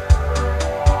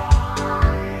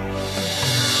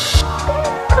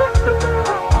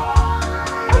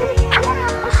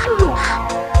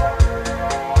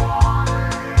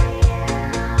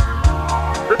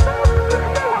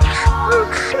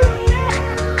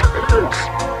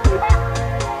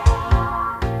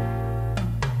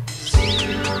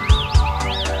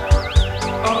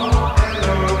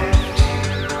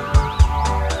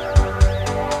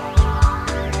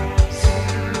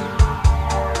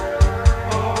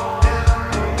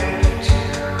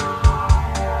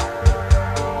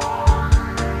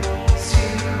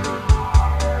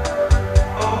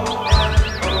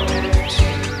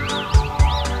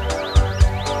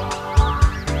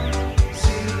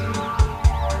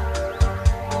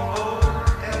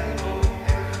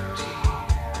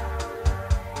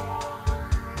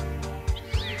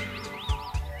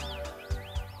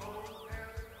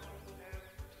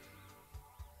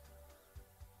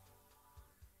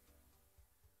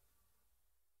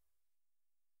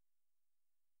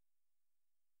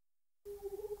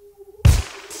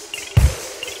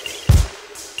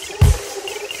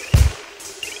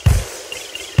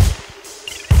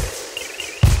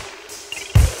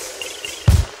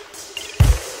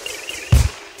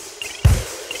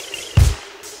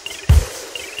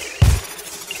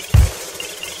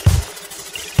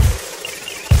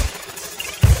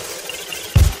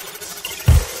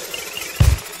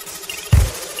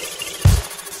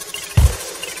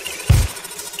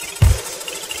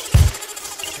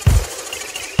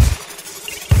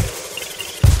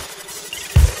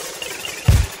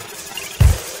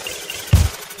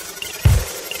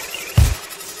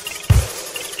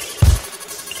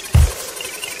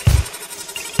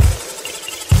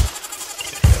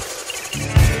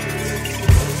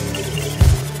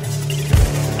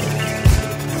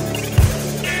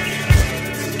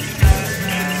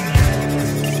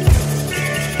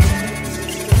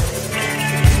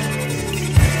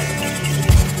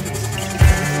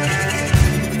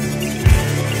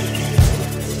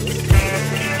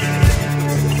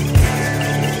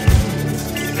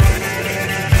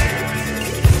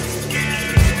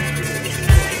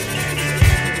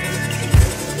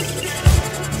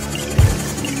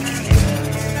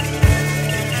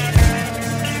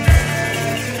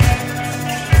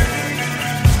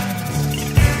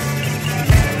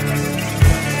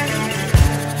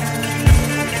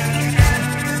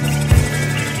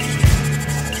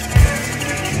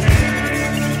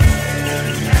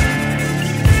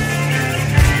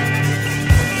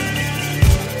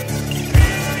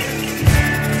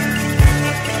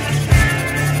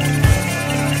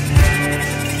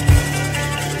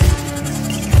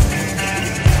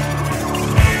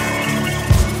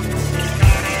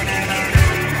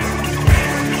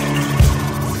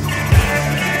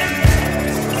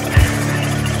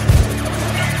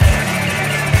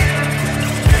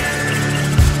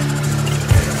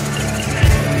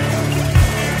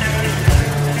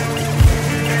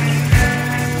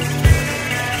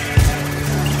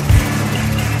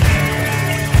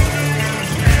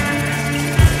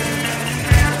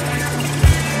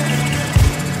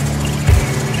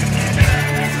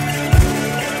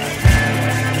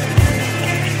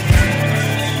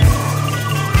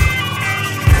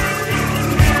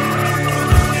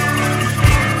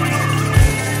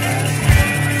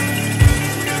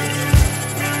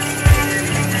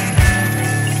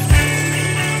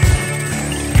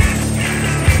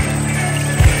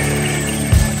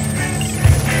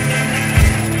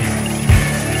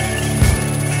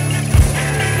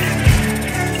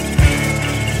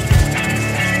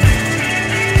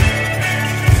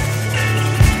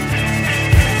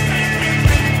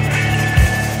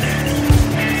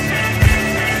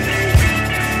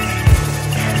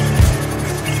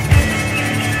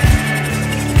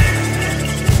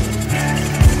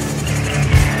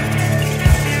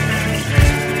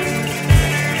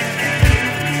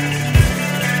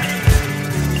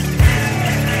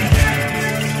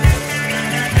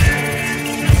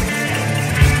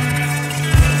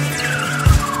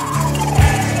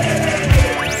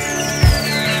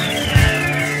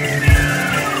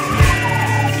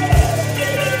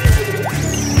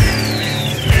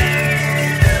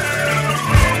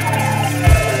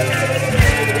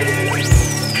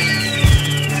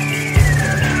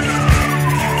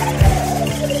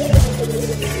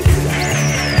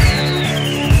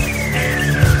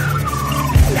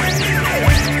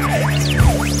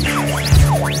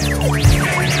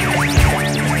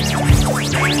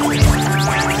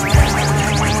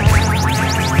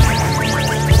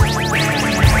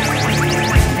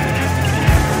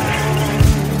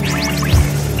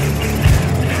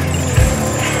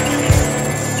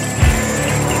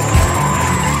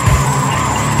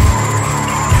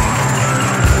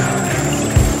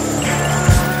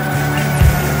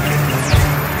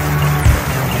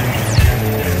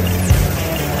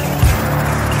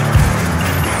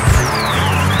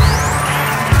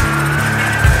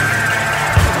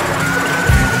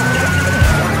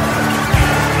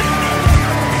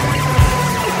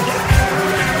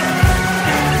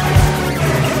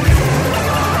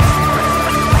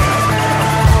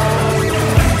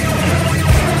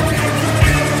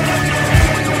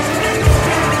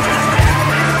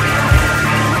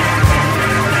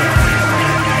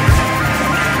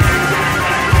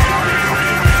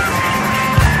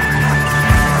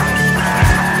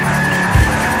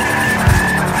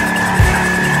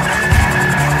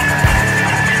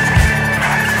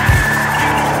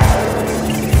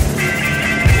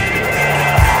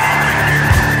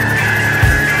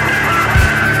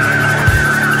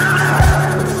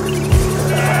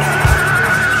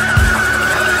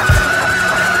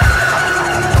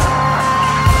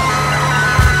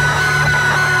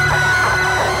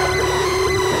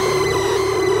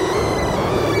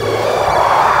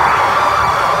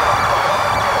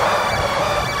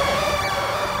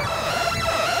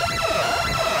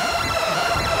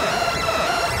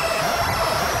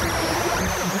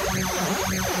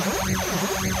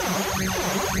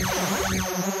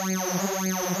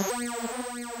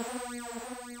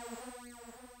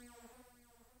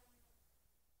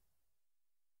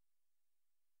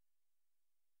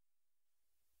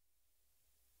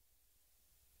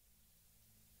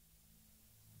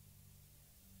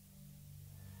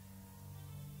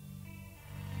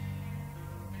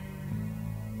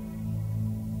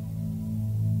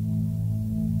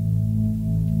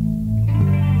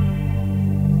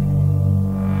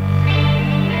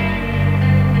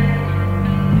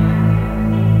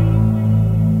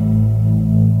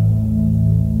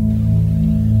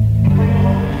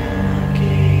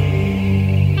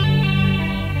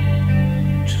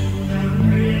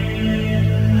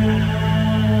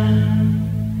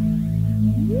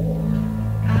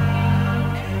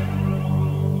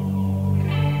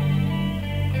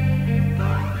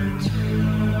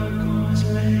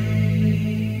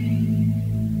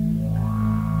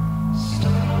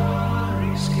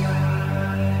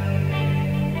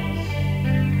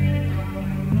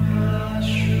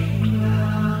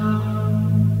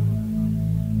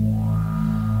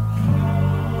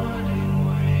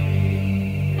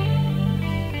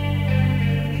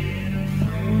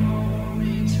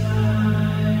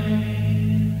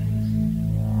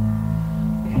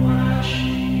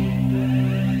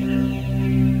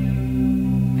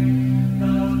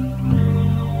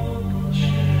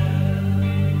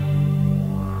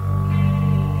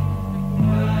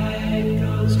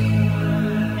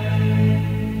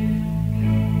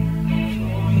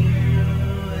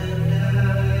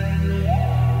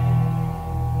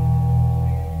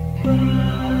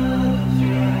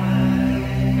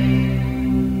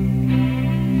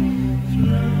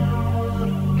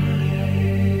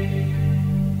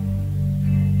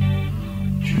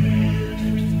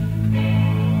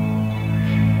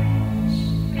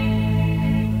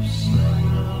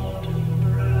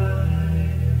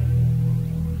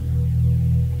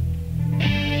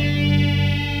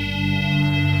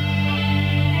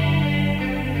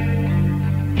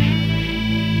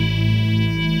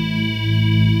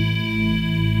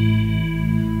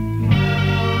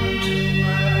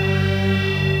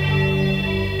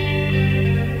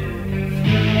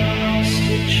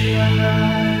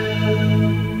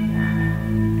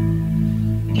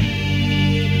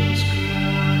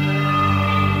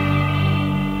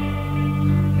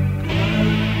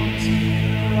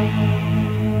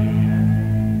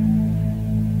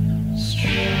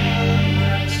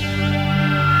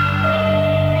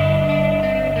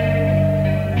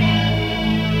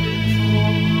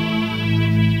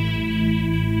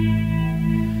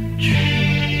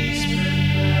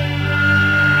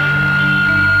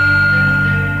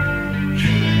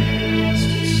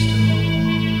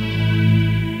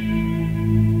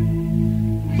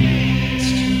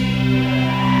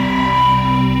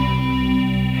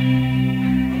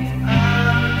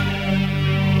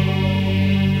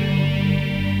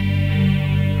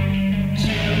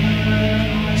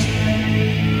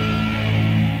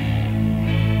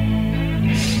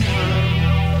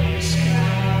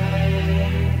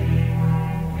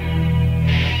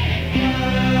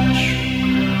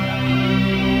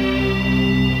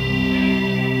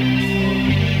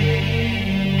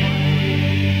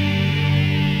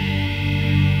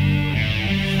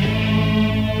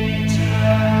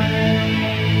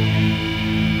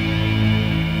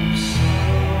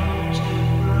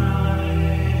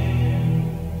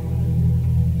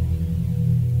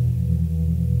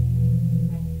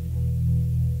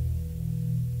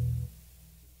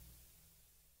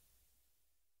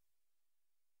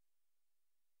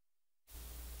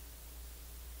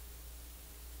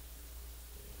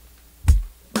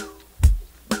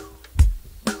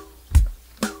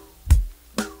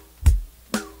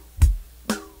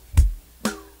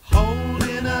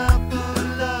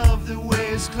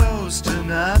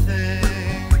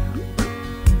 nothing,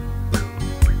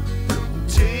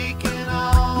 taking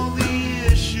all the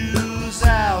issues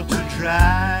out to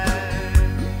dry.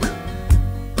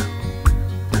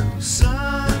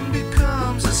 Sun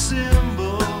becomes a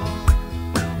symbol,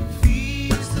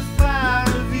 feeds the fire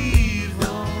of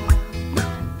evil,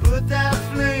 put that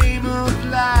flame of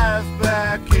life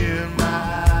back in my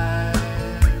eyes.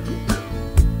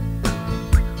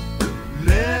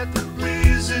 Let the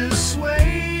breezes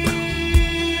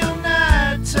sway all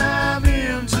nighttime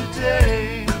into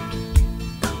day.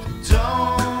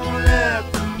 Don't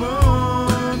let the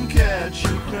moon catch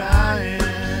you crying.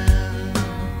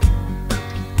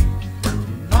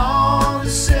 All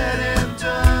is said and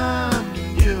done,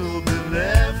 you'll be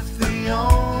left the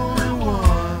only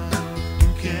one who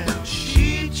can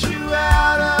cheat you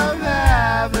out of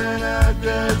having a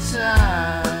good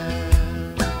time.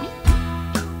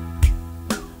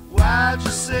 Why'd you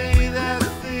say that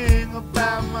thing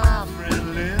about my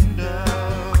friend Linda?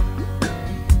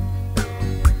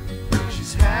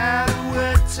 She's had a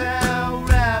wet towel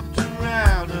wrapped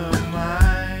around her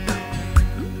mind.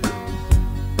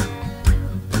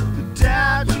 The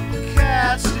doubt you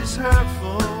cast is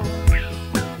hurtful,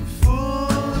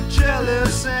 full of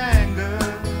jealous anger.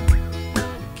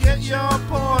 Get your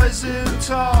poison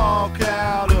talk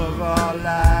out of our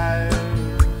lives.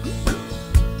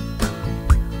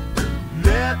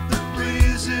 Let the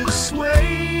breezes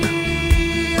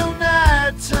sway all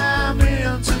nighttime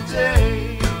into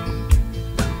day.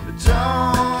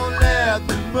 Don't let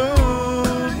the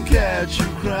moon catch you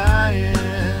crying.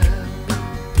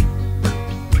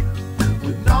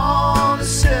 When all is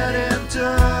said and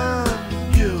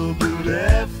done, you'll be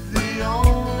left the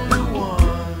only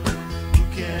one who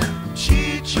can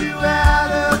cheat you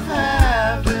out of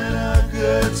having a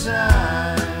good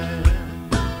time.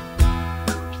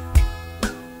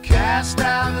 Cast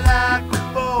out like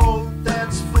a boat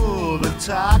that's full of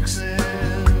toxins.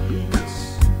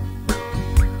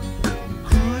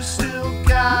 Crew still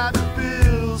got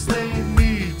bills they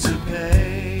need to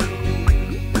pay.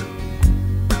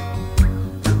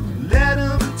 Let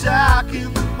them dock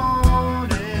in the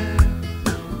morning,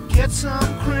 get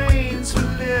some cranes for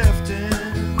lifting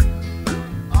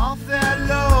off that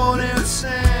load and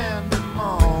send them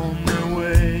on their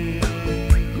way.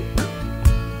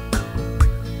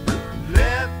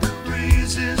 Let the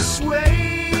breezes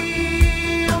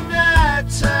sway all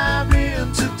nighttime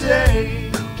into day.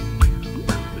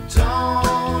 But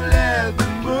don't let the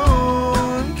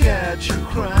moon catch you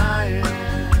crying.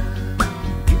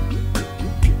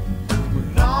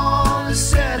 When all is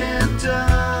said and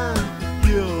done,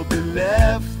 you'll be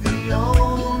left the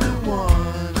only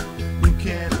one who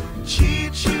can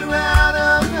cheat you out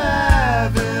of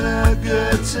having a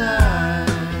good time.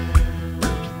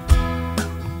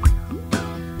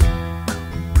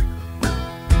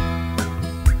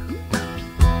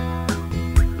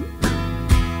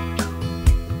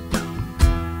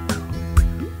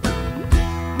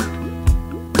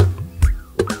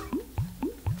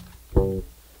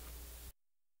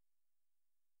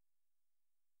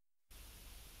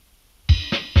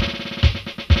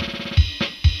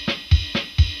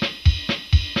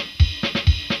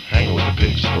 Hanging with the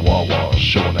pigs at the Wawa,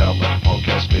 showing out like a punk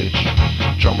ass bitch.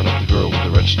 Drumming up the girl with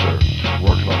the register,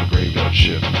 working on the graveyard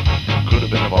shift. Could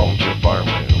have been a volunteer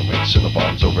fireman or made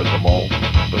Cinnabons over at the mall,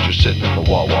 but you're sitting in the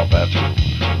Wawa bathroom,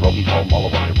 rubbing palm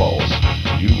olive on your balls.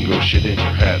 You can go shit in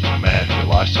your hat, mad you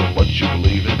lie so much you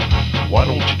believe it. Why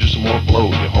don't you do some more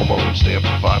blow, you homo, and stay up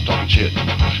to 5 talking shit?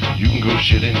 You can go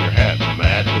shit in your hat,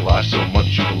 mad you lie so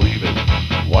much you believe it.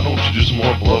 Why don't you do some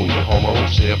more blow, you homo,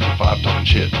 and stay up to 5 talking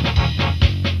shit?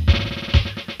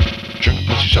 Drinking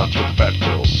pussy shots with the fat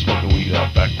girls, smoking weed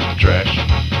out back with the trash,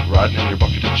 riding in your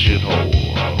bucket and shithole.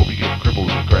 I hope you get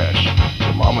crippled in a crash.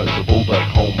 Your mama is a bulldog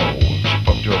homo, and she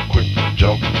fucked you up quick from the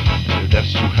jump. And your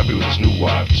dad's too happy with his new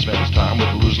wife to spend his time with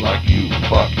a loser like you.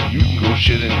 Fuck, you can go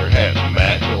shit in your hat,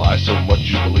 mad you lie so much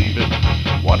you believe it.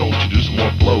 Why don't you do some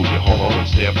more blow, you homo, and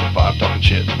stay up to 5 talking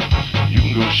shit? You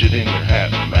can go shit in your hat,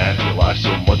 mad you lie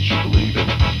so much you believe it.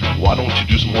 Why don't you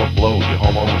do some more blow, you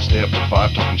homo, and stay up to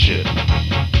 5 talking shit?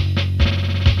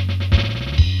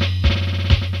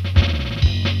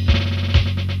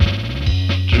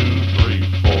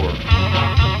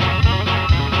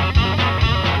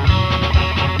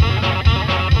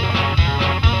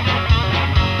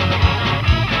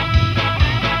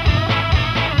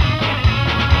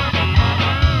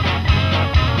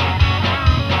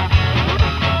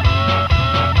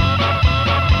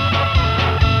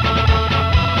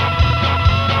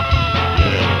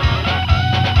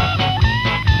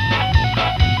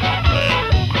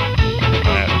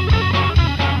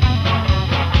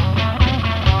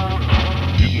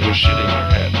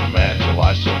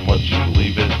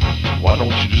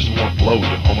 don't you just want to blow,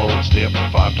 you homo, and stay up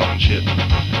at 5 talking shit?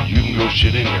 You can go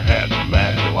shit in your hat,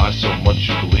 mad, you lie so much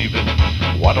you believe it.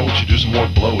 Why don't you do some more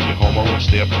blow, you homo, and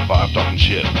stay up at 5 talking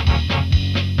shit?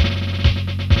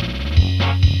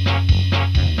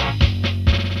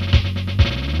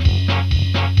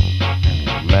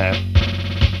 Mad.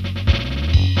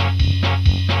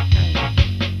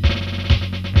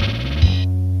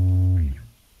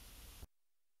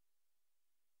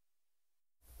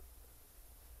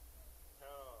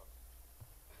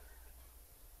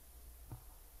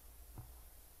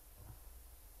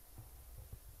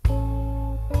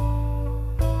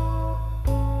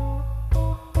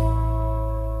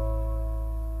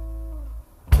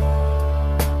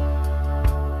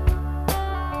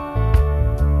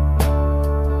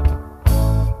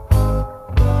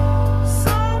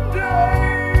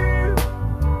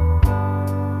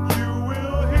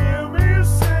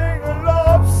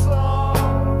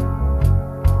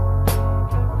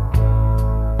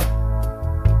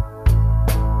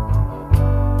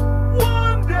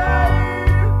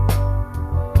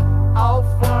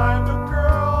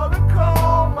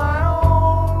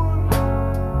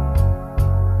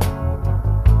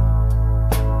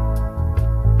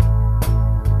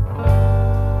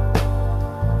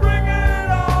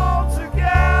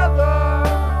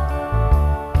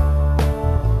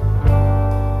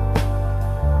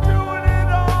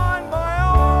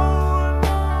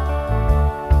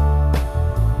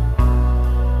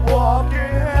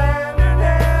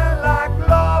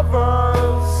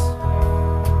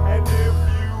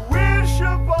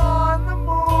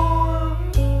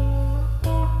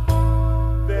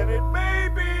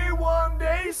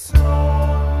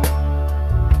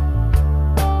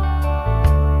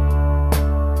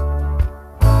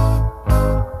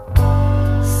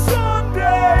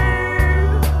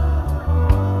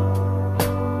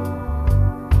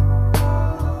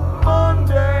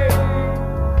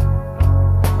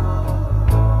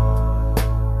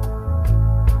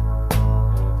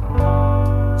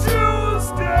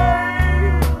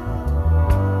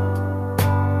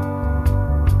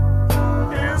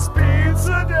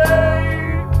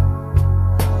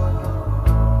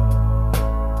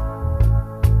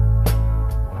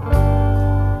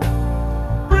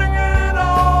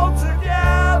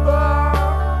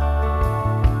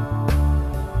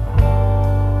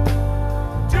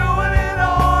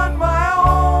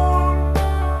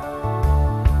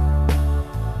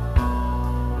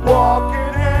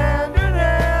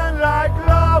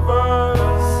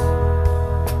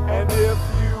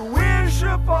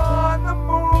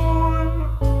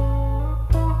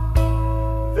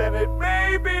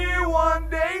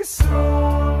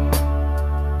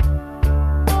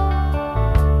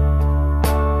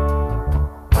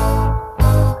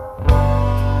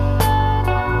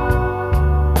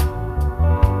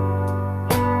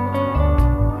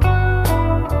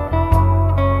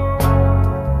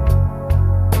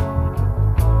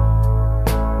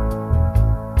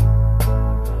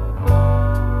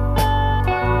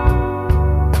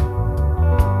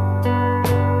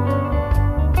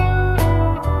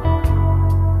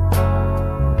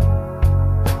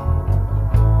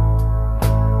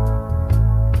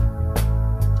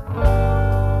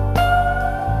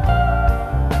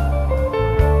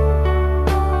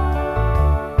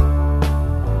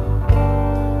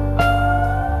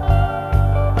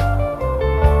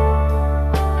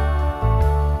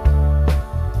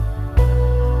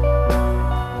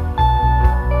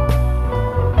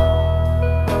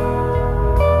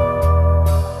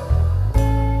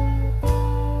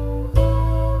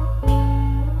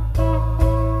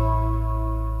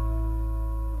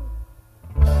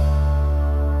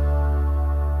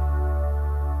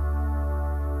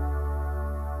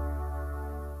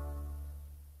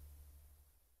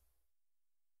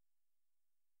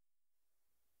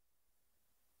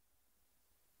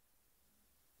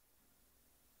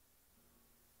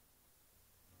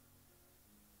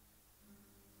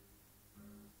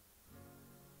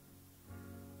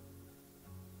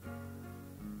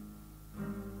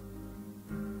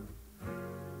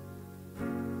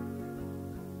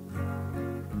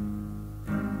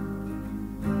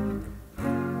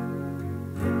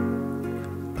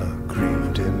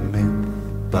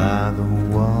 by the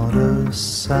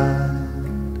waterside,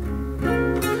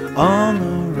 on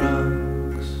the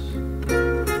rocks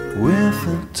with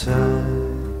the tide,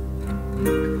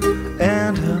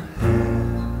 and her hair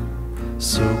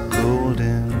so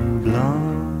golden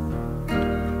blonde.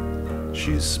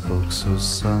 She spoke so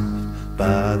soft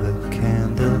by the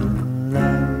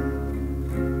candlelight,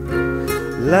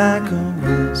 like a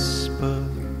whisper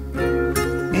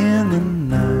in the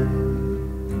night.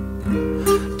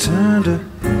 Turned her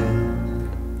head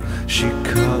She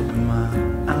caught my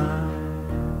eye,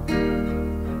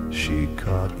 she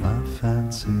caught my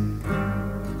fancy.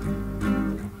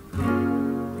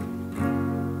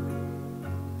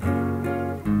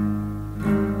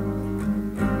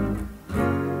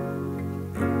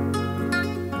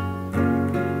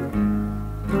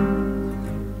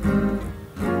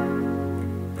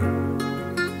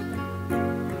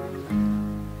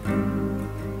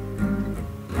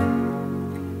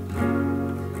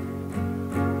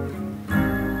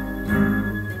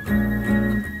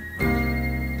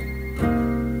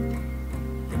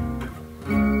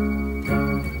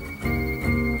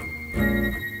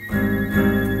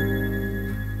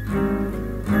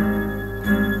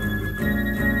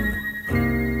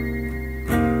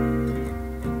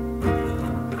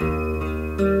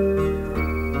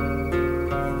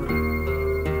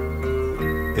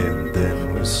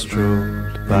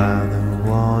 Strolled by the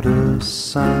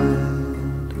waterside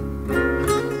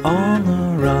on the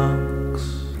rocks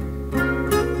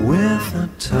with the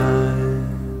tide.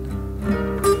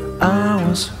 I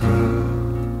was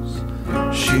hers,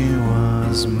 she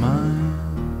was mine,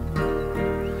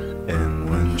 and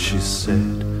when she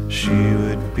said she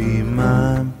would be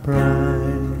my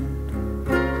bride,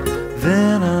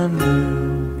 then I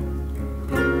knew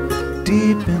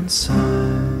deep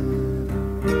inside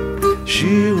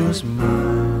she was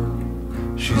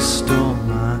mine, she stole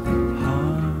my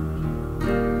heart,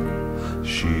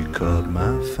 she caught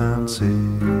my fancy.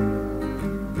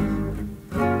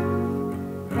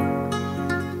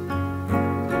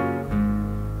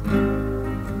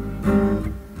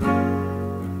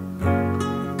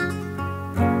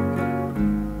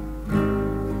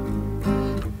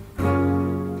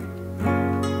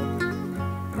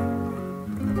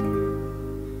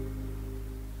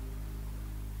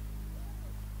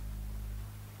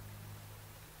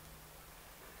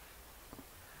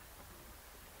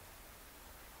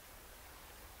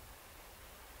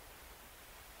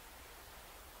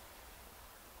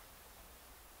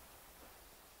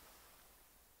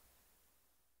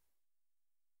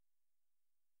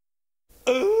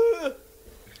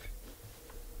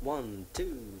 One,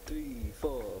 two, three,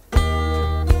 four.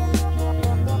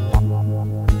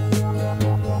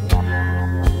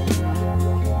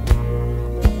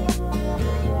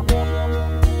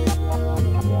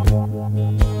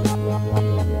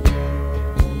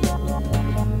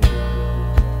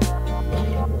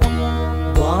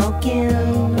 Walking,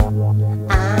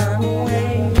 I'm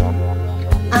away.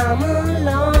 I'm a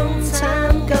long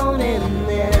time gone, and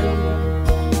then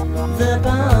the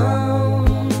bomb.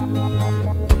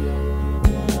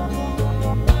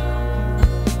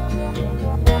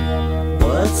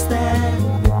 What's that?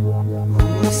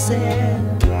 Who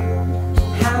said?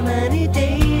 How many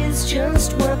days?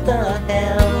 Just what the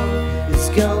hell is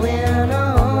going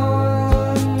on?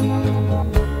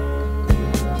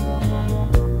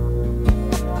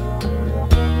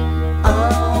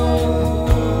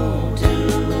 Oh,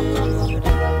 dude,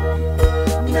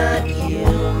 not you,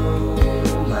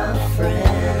 my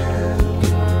friend.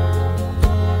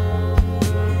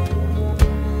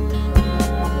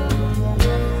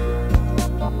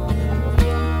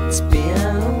 It's been a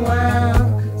while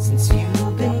since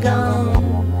you've been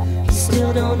gone.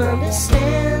 Still don't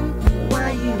understand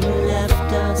why you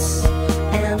left us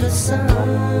and the sun.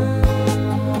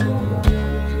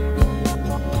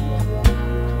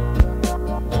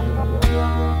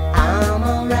 I'm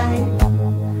alright,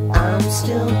 I'm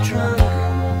still drunk.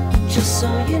 Just so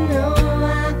you know,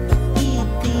 I eat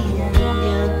the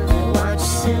Indian and watch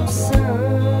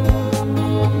Simpsons.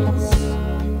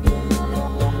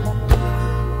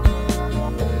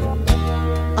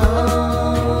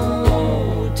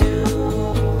 Oh,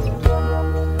 dude,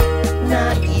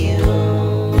 not you,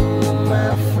 my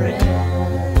friend.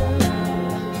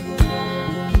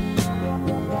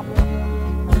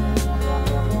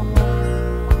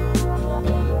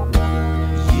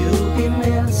 You'll be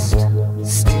missed,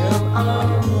 still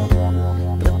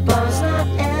on. The bar's not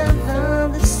ever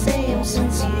the same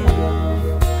since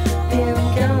you've been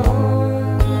gone.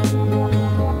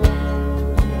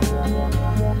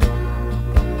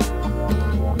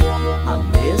 I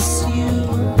miss you,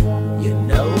 you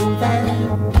know that.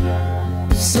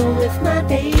 So with my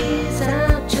days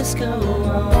I'll just go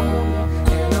on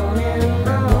and on and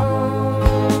on.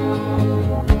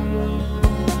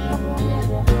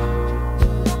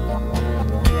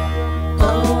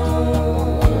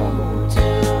 Oh,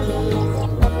 dude,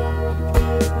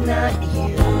 not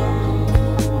you,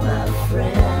 my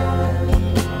friend.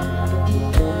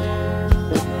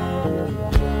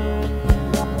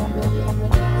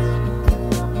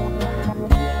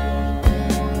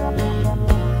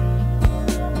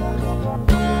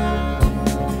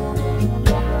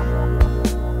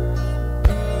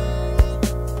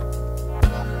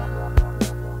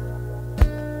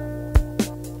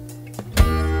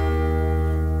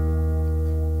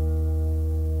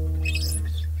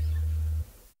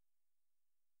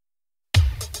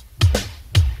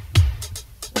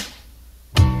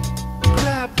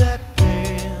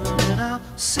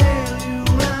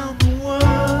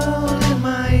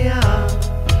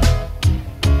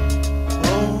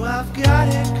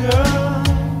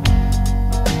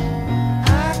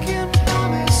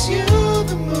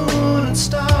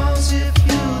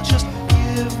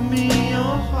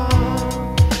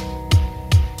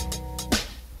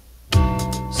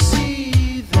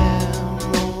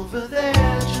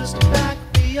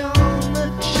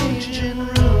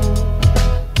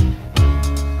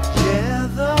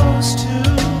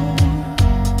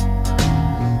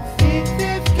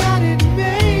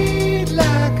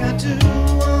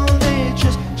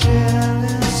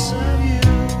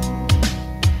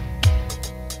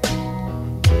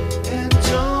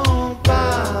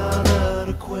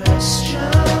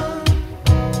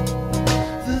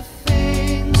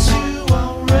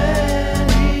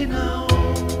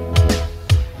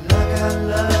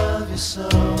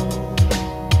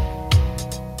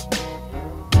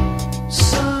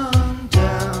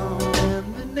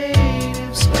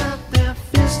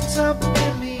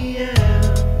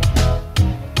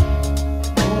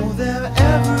 they're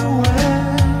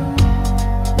everywhere.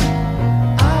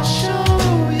 I'll show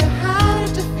you how to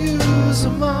diffuse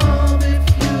them all if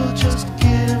you'll just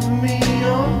give me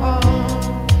your heart.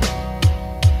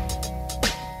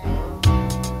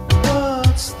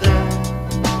 What's that?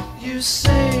 You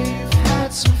say you've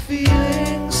had some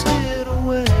feelings hid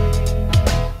away.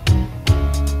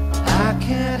 I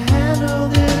can't handle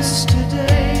this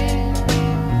today.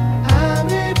 I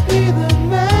may be the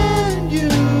man you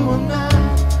are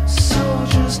not, so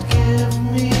just give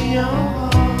me your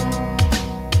heart.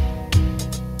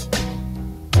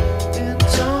 And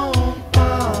don't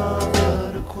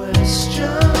bother to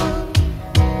question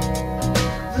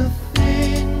the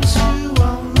things you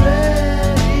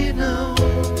already know,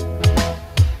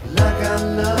 like I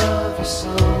love you so.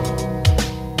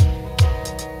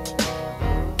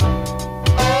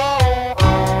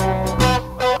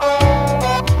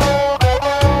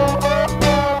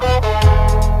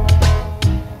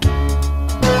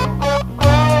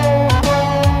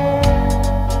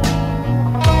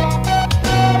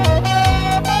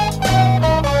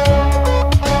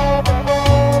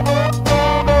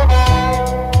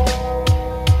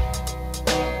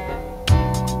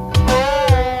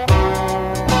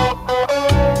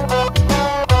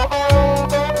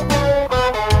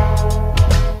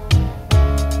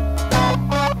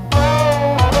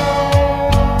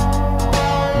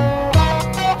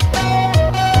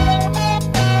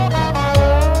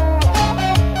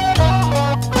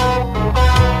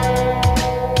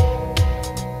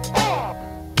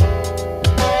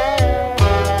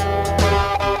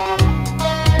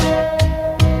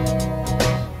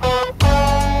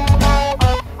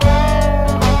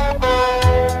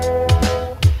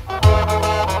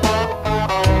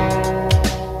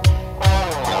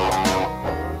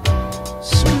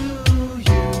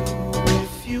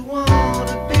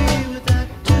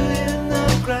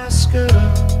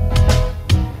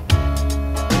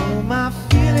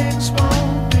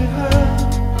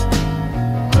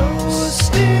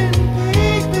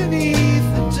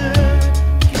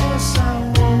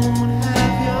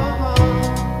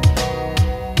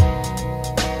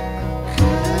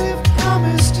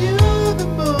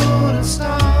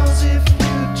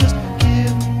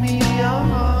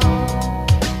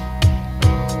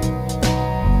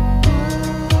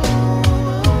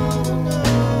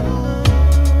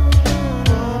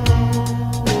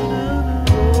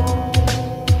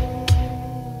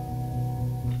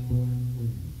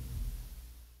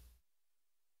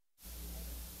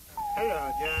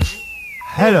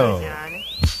 Hello.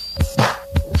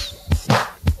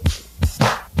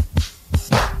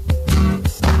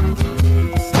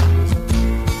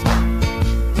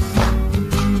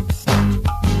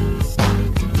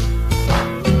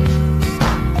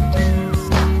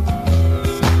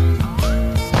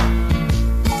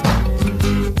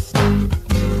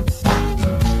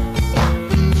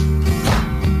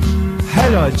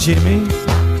 Hello, Jimmy.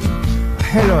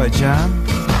 Hello, John.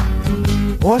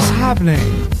 What's happening?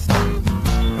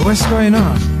 What's going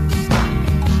on?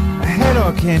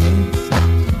 Hello, Kenny.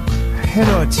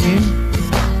 Hello, Tim.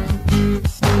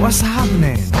 What's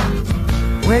happening?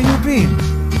 Where you been?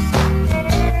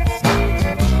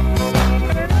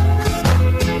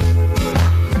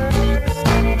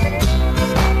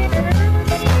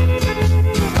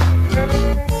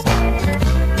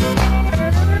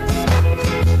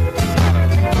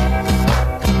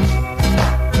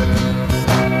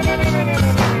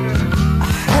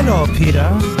 Hello, Peter.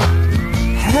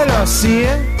 Hello,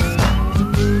 Seer.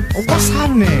 What's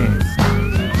happening?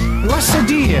 What's the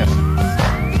deal?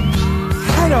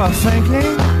 Hello,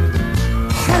 Franklin.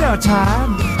 Hello, Todd.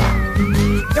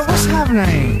 What's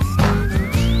happening?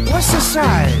 What's the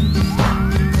side?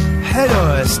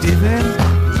 Hello, Stephen.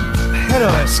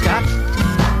 Hello, Scott.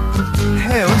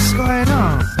 Hey, what's going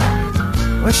on?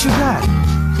 What you got?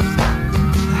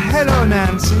 Hello,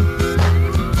 Nancy.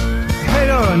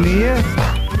 Hello, Nia.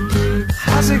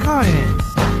 How's it going?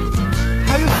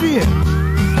 How you feel?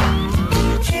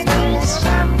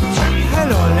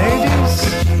 Hello, ladies.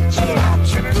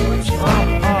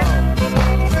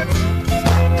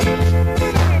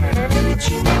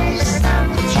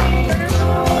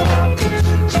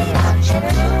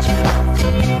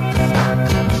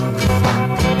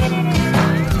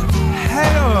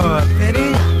 Hello, Betty.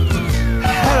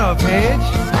 Hello, Paige.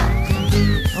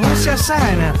 What's your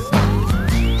sign?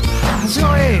 How's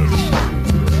your age?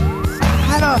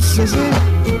 Hello, Susie.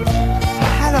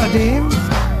 Hello, Dean.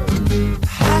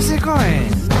 How's it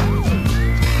going?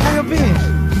 How you been?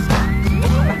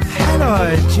 Hello,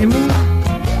 Jimmy.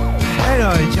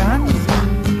 Hello, John.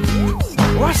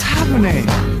 What's happening?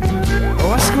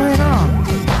 What's going on?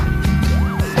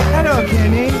 Hello,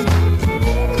 Kenny.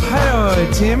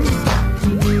 Tim.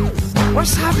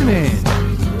 What's happening?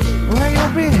 Where you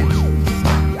been?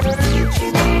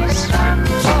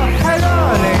 Oh, hello,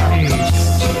 ladies.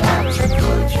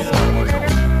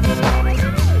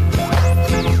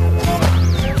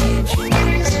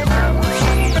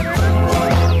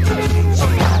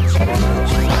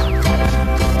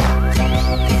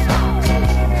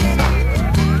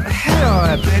 Hello,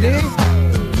 Betty.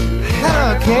 Hello,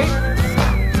 Kate.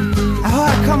 I hope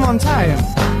I come on time.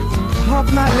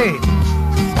 Hope not late.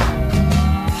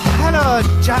 Hello,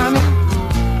 Johnny.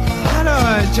 Hello,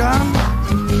 John.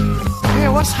 Hey,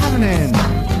 what's happening?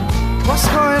 What's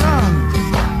going on?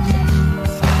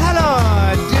 Hello,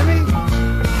 Jimmy.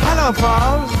 Hello,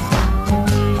 Paul.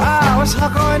 What's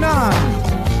going on?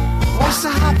 What's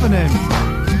happening?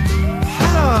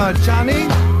 Hello, Johnny.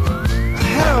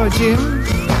 Hello, Jim.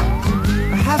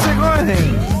 How's it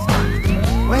going?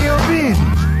 Where you been?